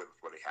best he could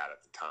with what he had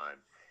at the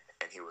time,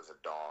 and he was a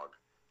dog.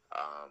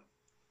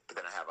 But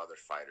then I have other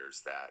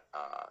fighters that,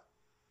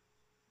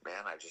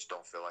 man, I just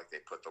don't feel like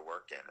they put the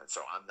work in, and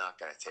so I'm not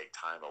going to take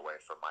time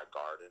away from my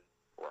garden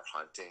or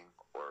hunting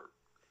or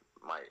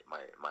my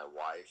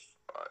wife.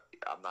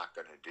 I'm not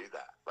going to do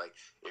that. Like,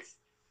 if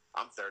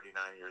I'm 39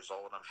 years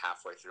old and I'm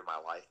halfway through my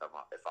life,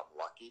 if I'm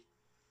lucky,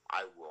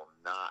 I will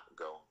not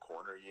go and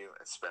corner you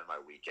and spend my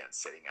weekend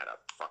sitting at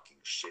a fucking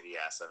shitty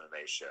ass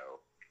MMA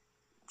show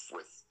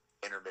with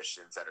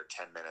intermissions that are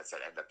 10 minutes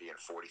that end up being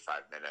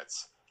 45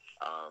 minutes,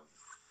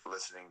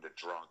 listening to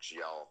drunks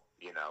yell.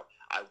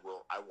 I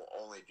will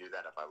only do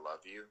that if I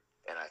love you,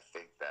 and I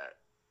think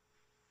that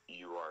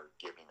you are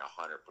giving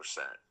 100%.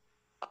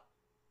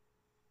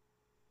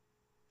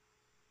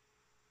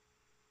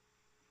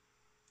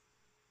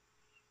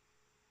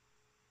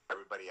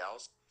 Everybody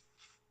else,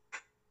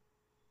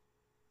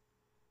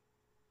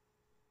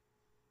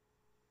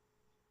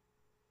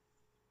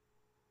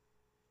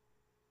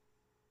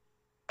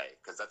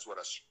 because that's what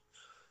us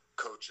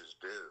coaches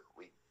do.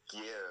 We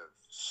give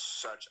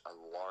such a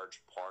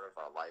large part of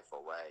our life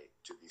away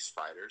to these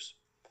fighters,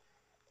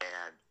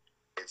 and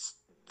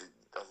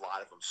a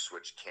lot of them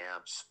switch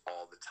camps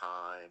all the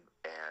time,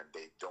 and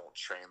they don't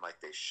train like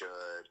they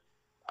should.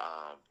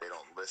 They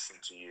don't listen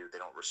to you. They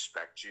don't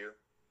respect you.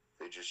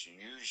 They just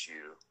use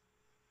you,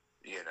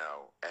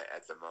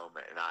 at the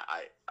moment. And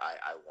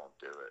I won't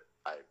do it.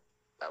 I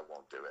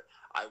won't do it.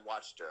 I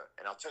watched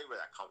and I'll tell you where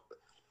that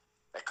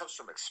comes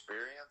from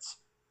experience.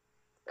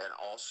 And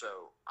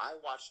also, I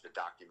watched a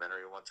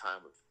documentary one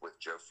time with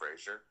Joe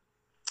Frazier,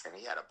 and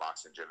he had a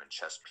boxing gym in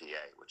Chess,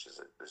 PA, which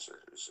is a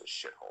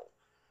shithole.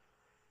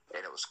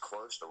 And it was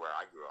close to where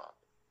I grew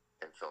up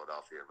in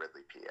Philadelphia,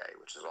 Ridley, PA,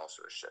 which is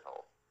also a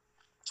shithole,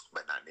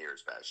 but not near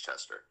as bad as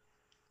Chester.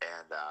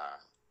 And,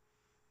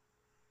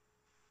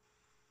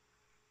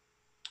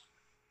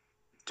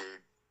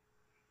 dude,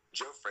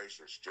 Joe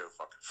Frazier's Joe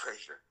fucking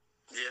Frazier.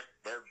 Yeah.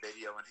 They're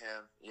videoing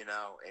him, you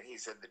know, and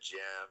he's in the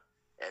gym,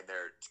 and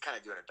they're kind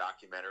of doing a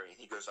documentary, and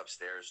he goes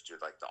upstairs to,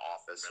 like, the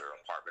office or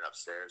apartment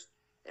upstairs,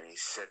 and he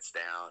sits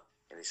down,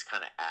 and he's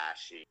kind of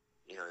ashy.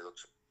 You know, he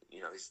looks,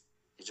 you know,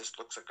 he just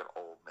looks like an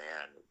old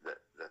man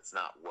that's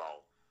not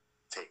well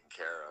taken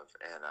care of,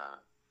 and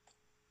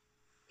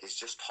he's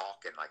just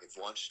talking like it's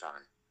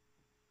lunchtime.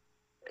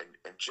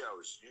 And Joe,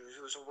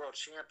 he was a world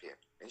champion,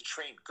 and he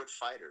trained good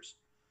fighters.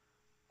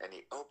 And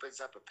he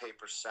opens up a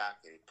paper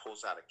sack, and he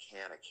pulls out a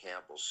can of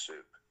Campbell's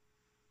soup.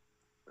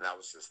 And that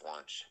was his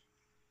lunch.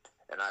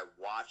 And I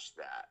watched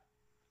that,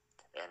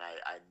 and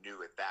I knew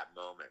at that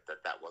moment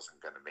that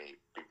wasn't going to be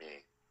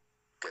me.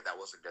 That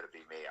wasn't going to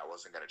be me. I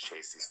wasn't going to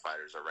chase these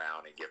fighters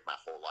around and give my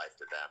whole life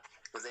to them,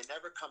 because they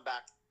never come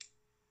back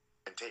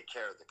and take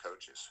care of the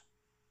coaches.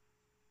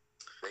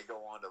 They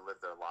go on to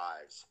live their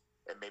lives,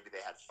 and maybe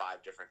they had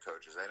 5 different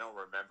coaches. They don't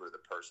remember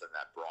the person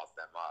that brought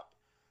them up.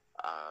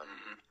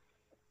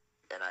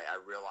 And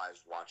I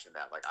realized watching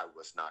that, like, I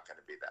was not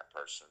going to be that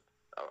person.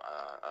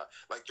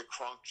 Like the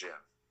Kronk gym,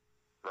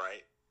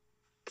 right?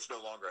 It's no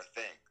longer a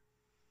thing.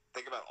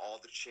 Think about all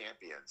the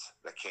champions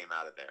that came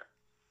out of there,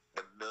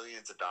 the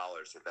millions of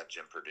dollars that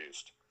gym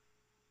produced.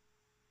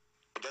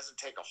 It doesn't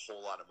take a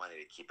whole lot of money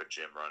to keep a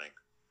gym running.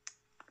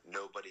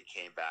 Nobody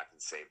came back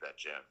and saved that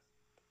gym.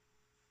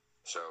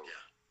 So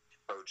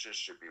coaches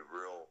should be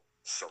real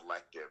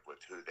selective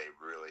with who they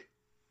really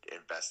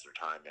invest their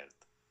time in,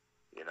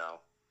 you know?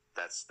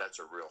 That's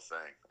a real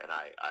thing, and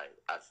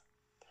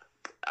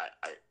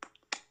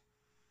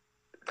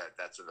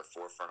that's in the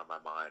forefront of my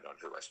mind on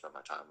who I spend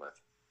my time with.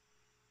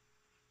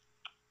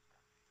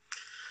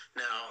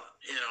 Now,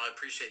 you know, I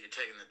appreciate you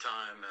taking the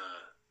time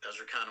as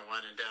we're kind of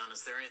winding down.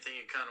 Is there anything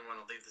you kind of want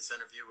to leave this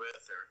interview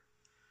with, or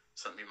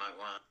something you might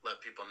want to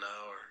let people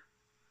know, or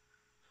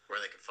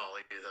where they can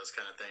follow you, those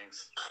kind of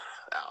things?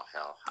 Oh,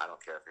 hell, I don't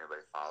care if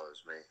anybody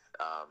follows me.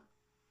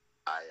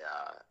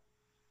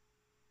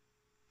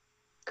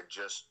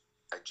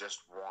 I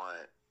just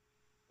want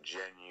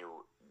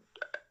genuine.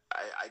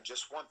 I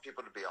just want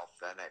people to be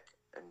authentic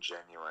and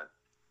genuine.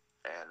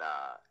 And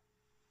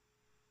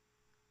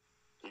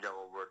you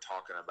know, when we're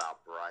talking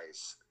about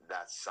Bryce,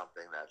 that's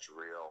something that's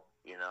real.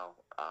 You know,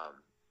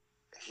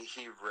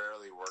 he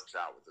rarely works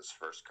out with his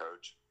first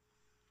coach,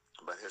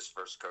 but his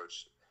first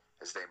coach,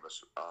 his name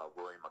was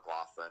William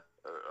McLaughlin,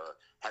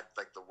 had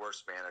like the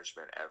worst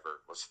management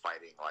ever. Was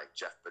fighting like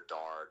Jeff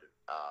Bedard,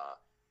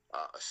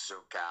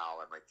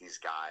 Asunkal, and like these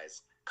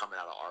guys coming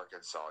out of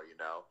Arkansas. You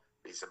know,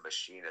 he's a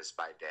machinist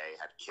by day,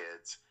 had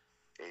kids.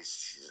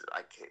 He's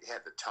like, he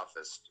had the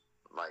toughest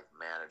like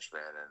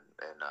management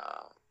and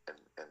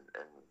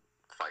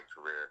fight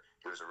career.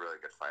 He was a really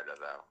good fighter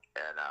though,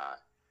 and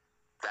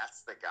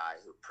that's the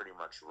guy who pretty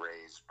much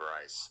raised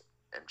Bryce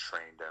and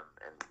trained him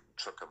and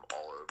took him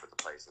all over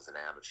the place as an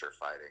amateur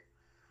fighting.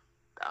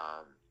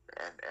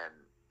 And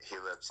he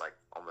lives like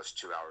almost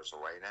 2 hours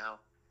away now.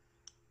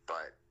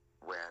 But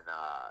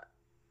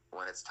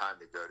when it's time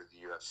to go to the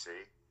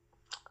UFC,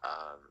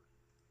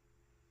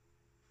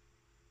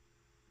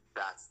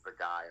 that's the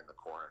guy in the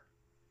corner.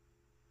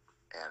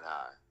 And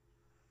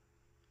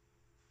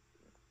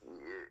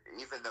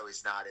even though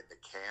he's not in the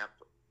camp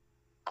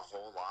a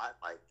whole lot,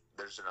 like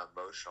there's an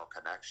emotional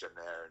connection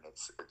there, and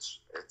it's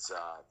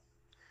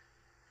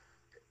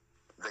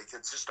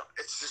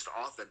just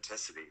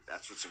authenticity.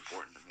 That's what's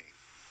important to me.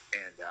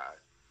 And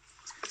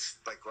it's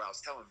like what I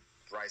was telling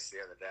Bryce the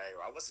other day,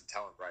 or I wasn't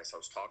telling Bryce, I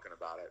was talking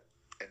about it,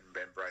 and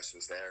Bryce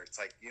was there. It's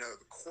like, you know,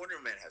 the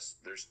cornerman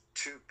there's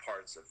 2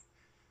 parts of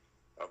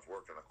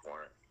working the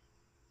corner.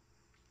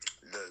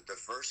 The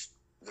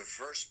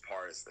first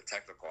part is the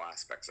technical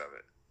aspects of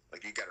it.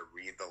 Like, you got to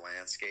read the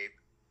landscape.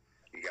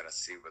 You got to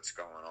see what's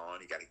going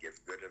on. You got to give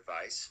good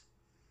advice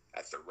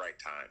at the right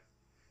time.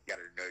 You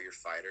got to know your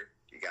fighter.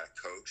 You got to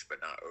coach,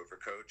 but not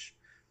overcoach.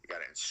 You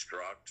got to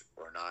instruct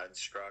or not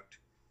instruct.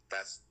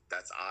 That's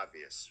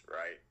obvious,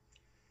 right?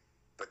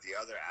 But the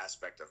other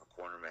aspect of a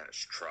cornerman is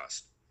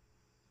trust.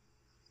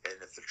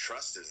 And if the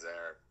trust is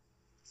there,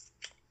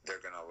 they're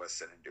going to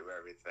listen and do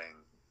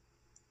everything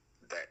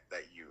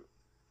that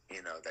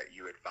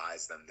you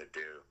advise them to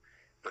do.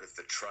 But if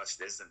the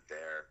trust isn't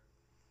there,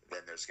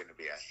 then there's going to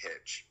be a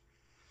hitch.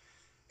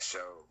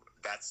 So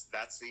that's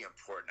the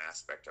important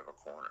aspect of a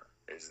corner,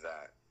 is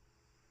that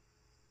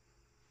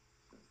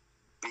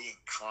being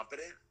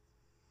competent,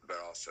 but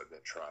also the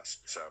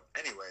trust. So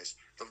anyways,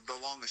 the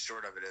long and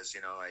short of it is,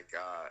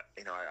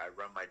 I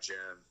run my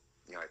gym,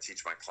 I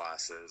teach my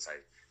classes,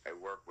 I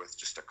work with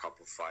just a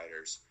couple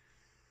fighters,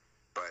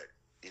 but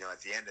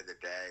at the end of the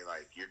day,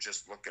 like, you're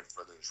just looking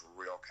for those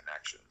real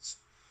connections,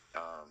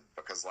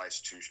 because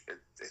life's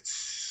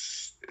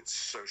it's it's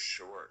so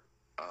short.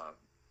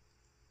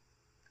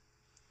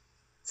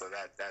 So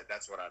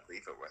that's what I'd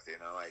leave it with,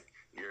 like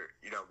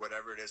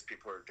whatever it is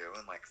people are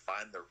doing, like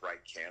find the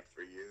right camp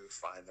for you,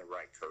 find the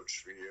right coach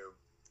for you,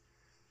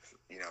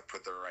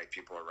 put the right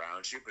people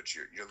around you, but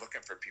you're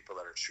looking for people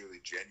that are truly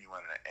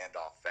genuine and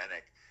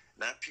authentic,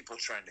 not people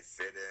trying to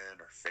fit in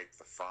or fake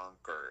the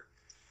funk or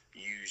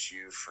use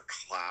you for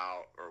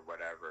clout or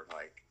whatever.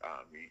 Like,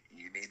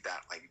 you need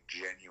that like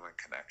genuine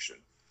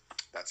connection.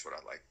 That's what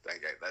I like.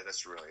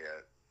 That's really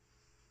it.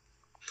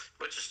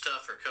 Which is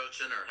tougher,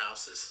 coaching or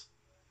houses?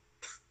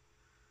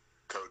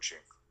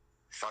 Coaching.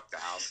 Fuck the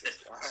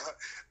houses.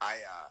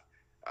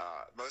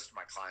 Most of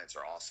my clients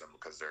are awesome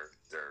because they're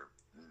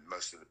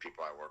most of the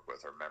people I work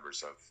with are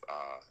members of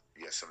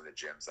some of the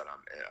gyms that I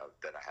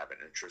have an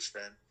interest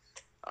in.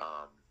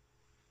 And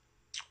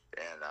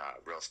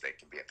real estate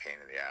can be a pain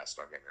in the ass,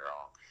 don't get me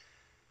wrong,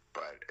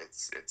 but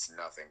it's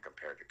nothing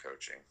compared to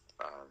coaching.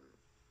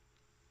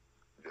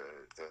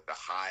 The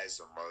highs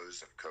and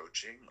lows of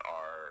coaching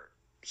are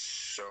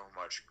so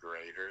much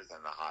greater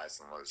than the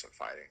highs and lows of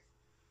fighting.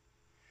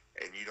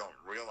 And you don't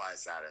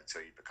realize that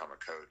until you become a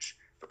coach,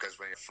 because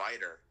when you're a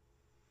fighter,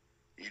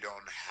 you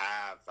don't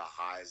have the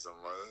highs and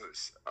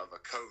lows of a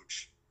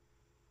coach,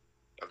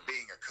 of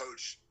being a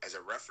coach as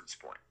a reference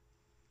point.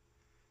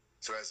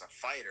 So as a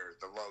fighter,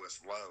 the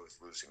lowest low is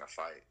losing a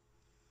fight.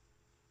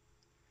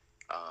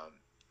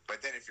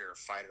 But then if you're a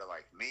fighter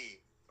like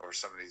me or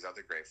some of these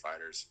other great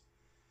fighters,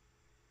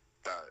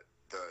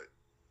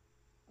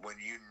 when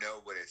you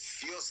know what it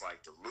feels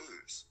like to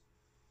lose,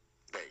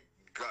 that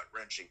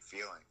gut-wrenching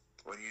feeling,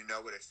 when you know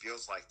what it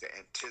feels like to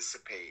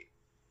anticipate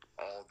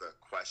all the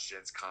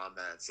questions,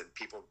 comments, and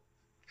people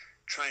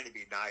trying to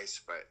be nice,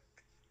 but,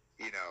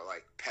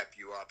 like pep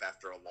you up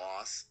after a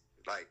loss,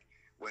 like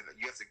when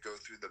you have to go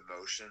through the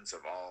motions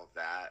of all of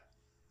that,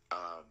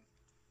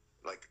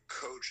 like a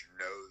coach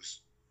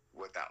knows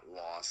what that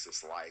loss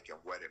is like and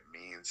what it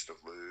means to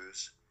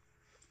lose.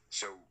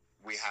 So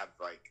we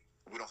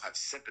don't have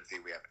sympathy,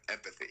 we have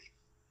empathy.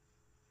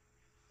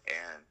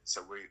 And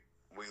so we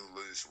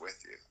lose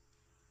with you,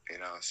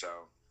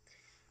 so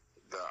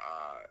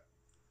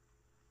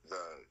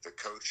the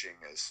coaching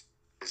is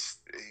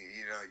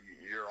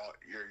you're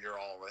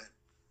all in.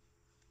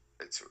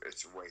 It's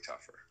way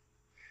tougher.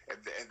 And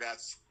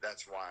that's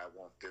why I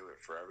won't do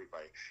it for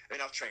everybody. I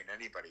mean, I'll train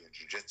anybody in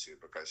jiu-jitsu,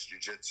 because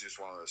jiu-jitsu is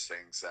one of those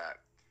things that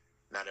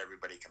not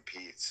everybody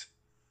competes,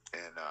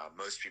 and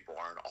most people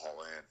aren't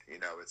all in.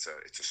 It's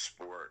a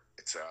sport.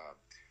 It's a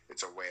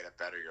way to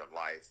better your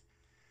life.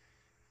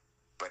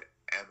 But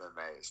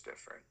MMA is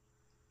different.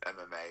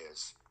 MMA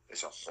is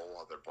a whole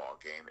other ball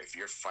game. If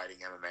you're fighting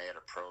MMA at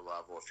a pro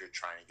level, if you're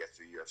trying to get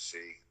through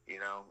UFC,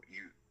 you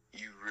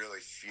really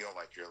feel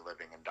like you're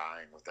living and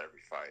dying with every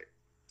fight,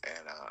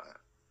 and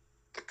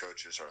the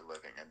coaches are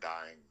living and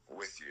dying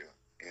with you.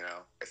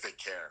 If they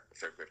care, if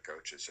they're good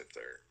coaches, if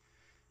they're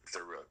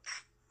really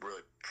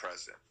really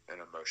present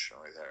and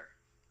emotionally there.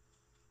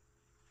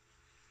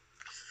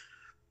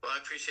 Well, I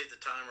appreciate the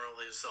time,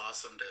 Roli. It's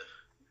awesome to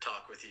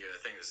talk with you. I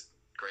think it's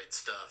great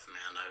stuff,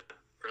 man. I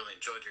really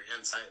enjoyed your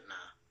insight, and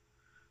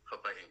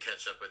hope I can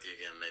catch up with you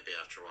again, maybe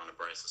after one of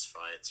Bryce's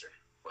fights or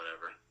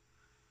whatever.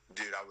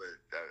 Dude,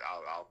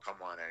 I'll come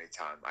on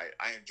anytime.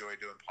 I enjoy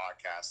doing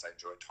podcasts. I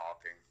enjoy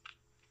talking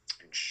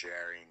and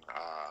sharing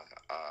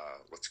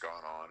what's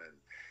going on in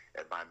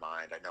my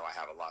mind. I know I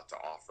have a lot to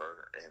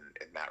offer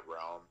in that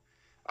realm.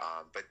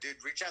 But dude,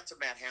 reach out to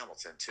Matt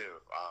Hamilton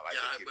too. I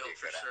think he'd be a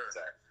good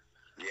asset.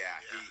 Yeah,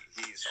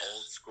 he's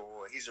old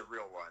school. He's a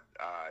real one.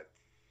 I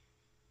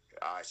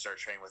started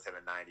training with him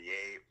in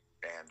 '98,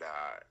 and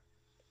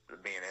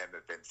me and him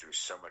have been through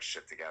so much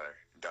shit together,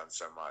 done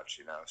so much,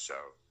 so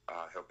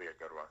he'll be a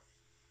good one.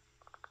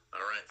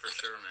 All right, for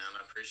sure, man.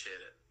 I appreciate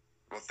it.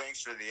 Well,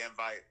 thanks for the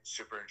invite.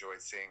 Super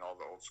enjoyed seeing all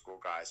the old school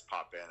guys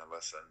pop in and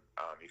listen.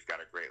 You've got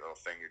a great little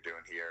thing you're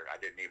doing here.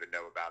 I didn't even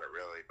know about it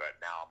really, but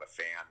now I'm a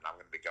fan, and I'm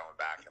going to be going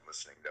back and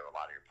listening to a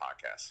lot of your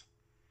podcasts.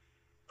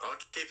 I'll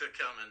keep it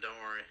coming. Don't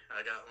worry.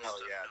 I got one. Oh,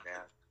 yeah,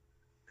 man.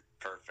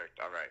 Perfect.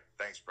 All right.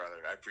 Thanks,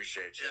 brother. I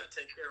appreciate you. Yeah,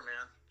 take care,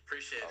 man.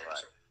 Appreciate it. All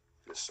right.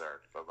 Yes,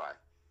 sir. Bye-bye.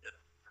 Yeah.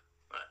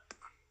 Bye.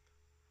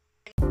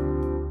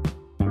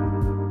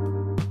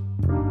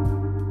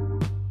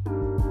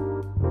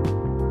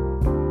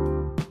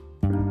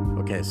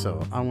 Okay,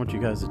 so I want you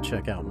guys to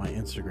check out my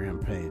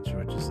Instagram page,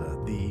 which is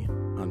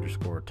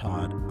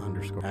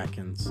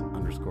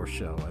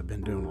the_Todd_Atkins_show. I've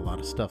been doing a lot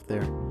of stuff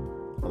there,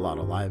 a lot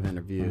of live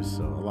interviews.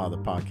 So a lot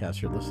of the podcasts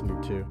you're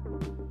listening to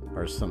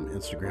are some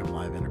Instagram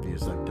live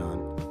interviews I've done.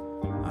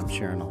 I'm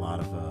sharing a lot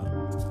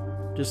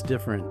of just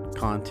different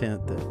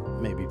content that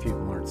maybe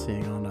people aren't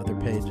seeing on other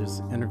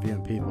pages,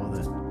 interviewing people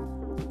that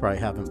probably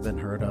haven't been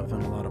heard of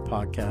in a lot of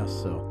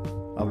podcasts. So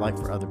I'd like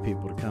for other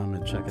people to come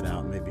and check it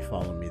out and maybe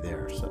follow me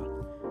there.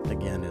 So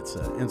again, it's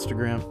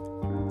Instagram,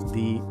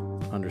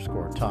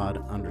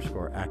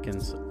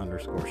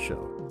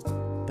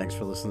 the_Todd_Atkins_show. Thanks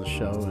for listening to the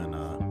show, and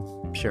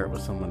share it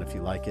with someone if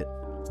you like it,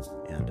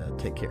 and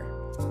take care.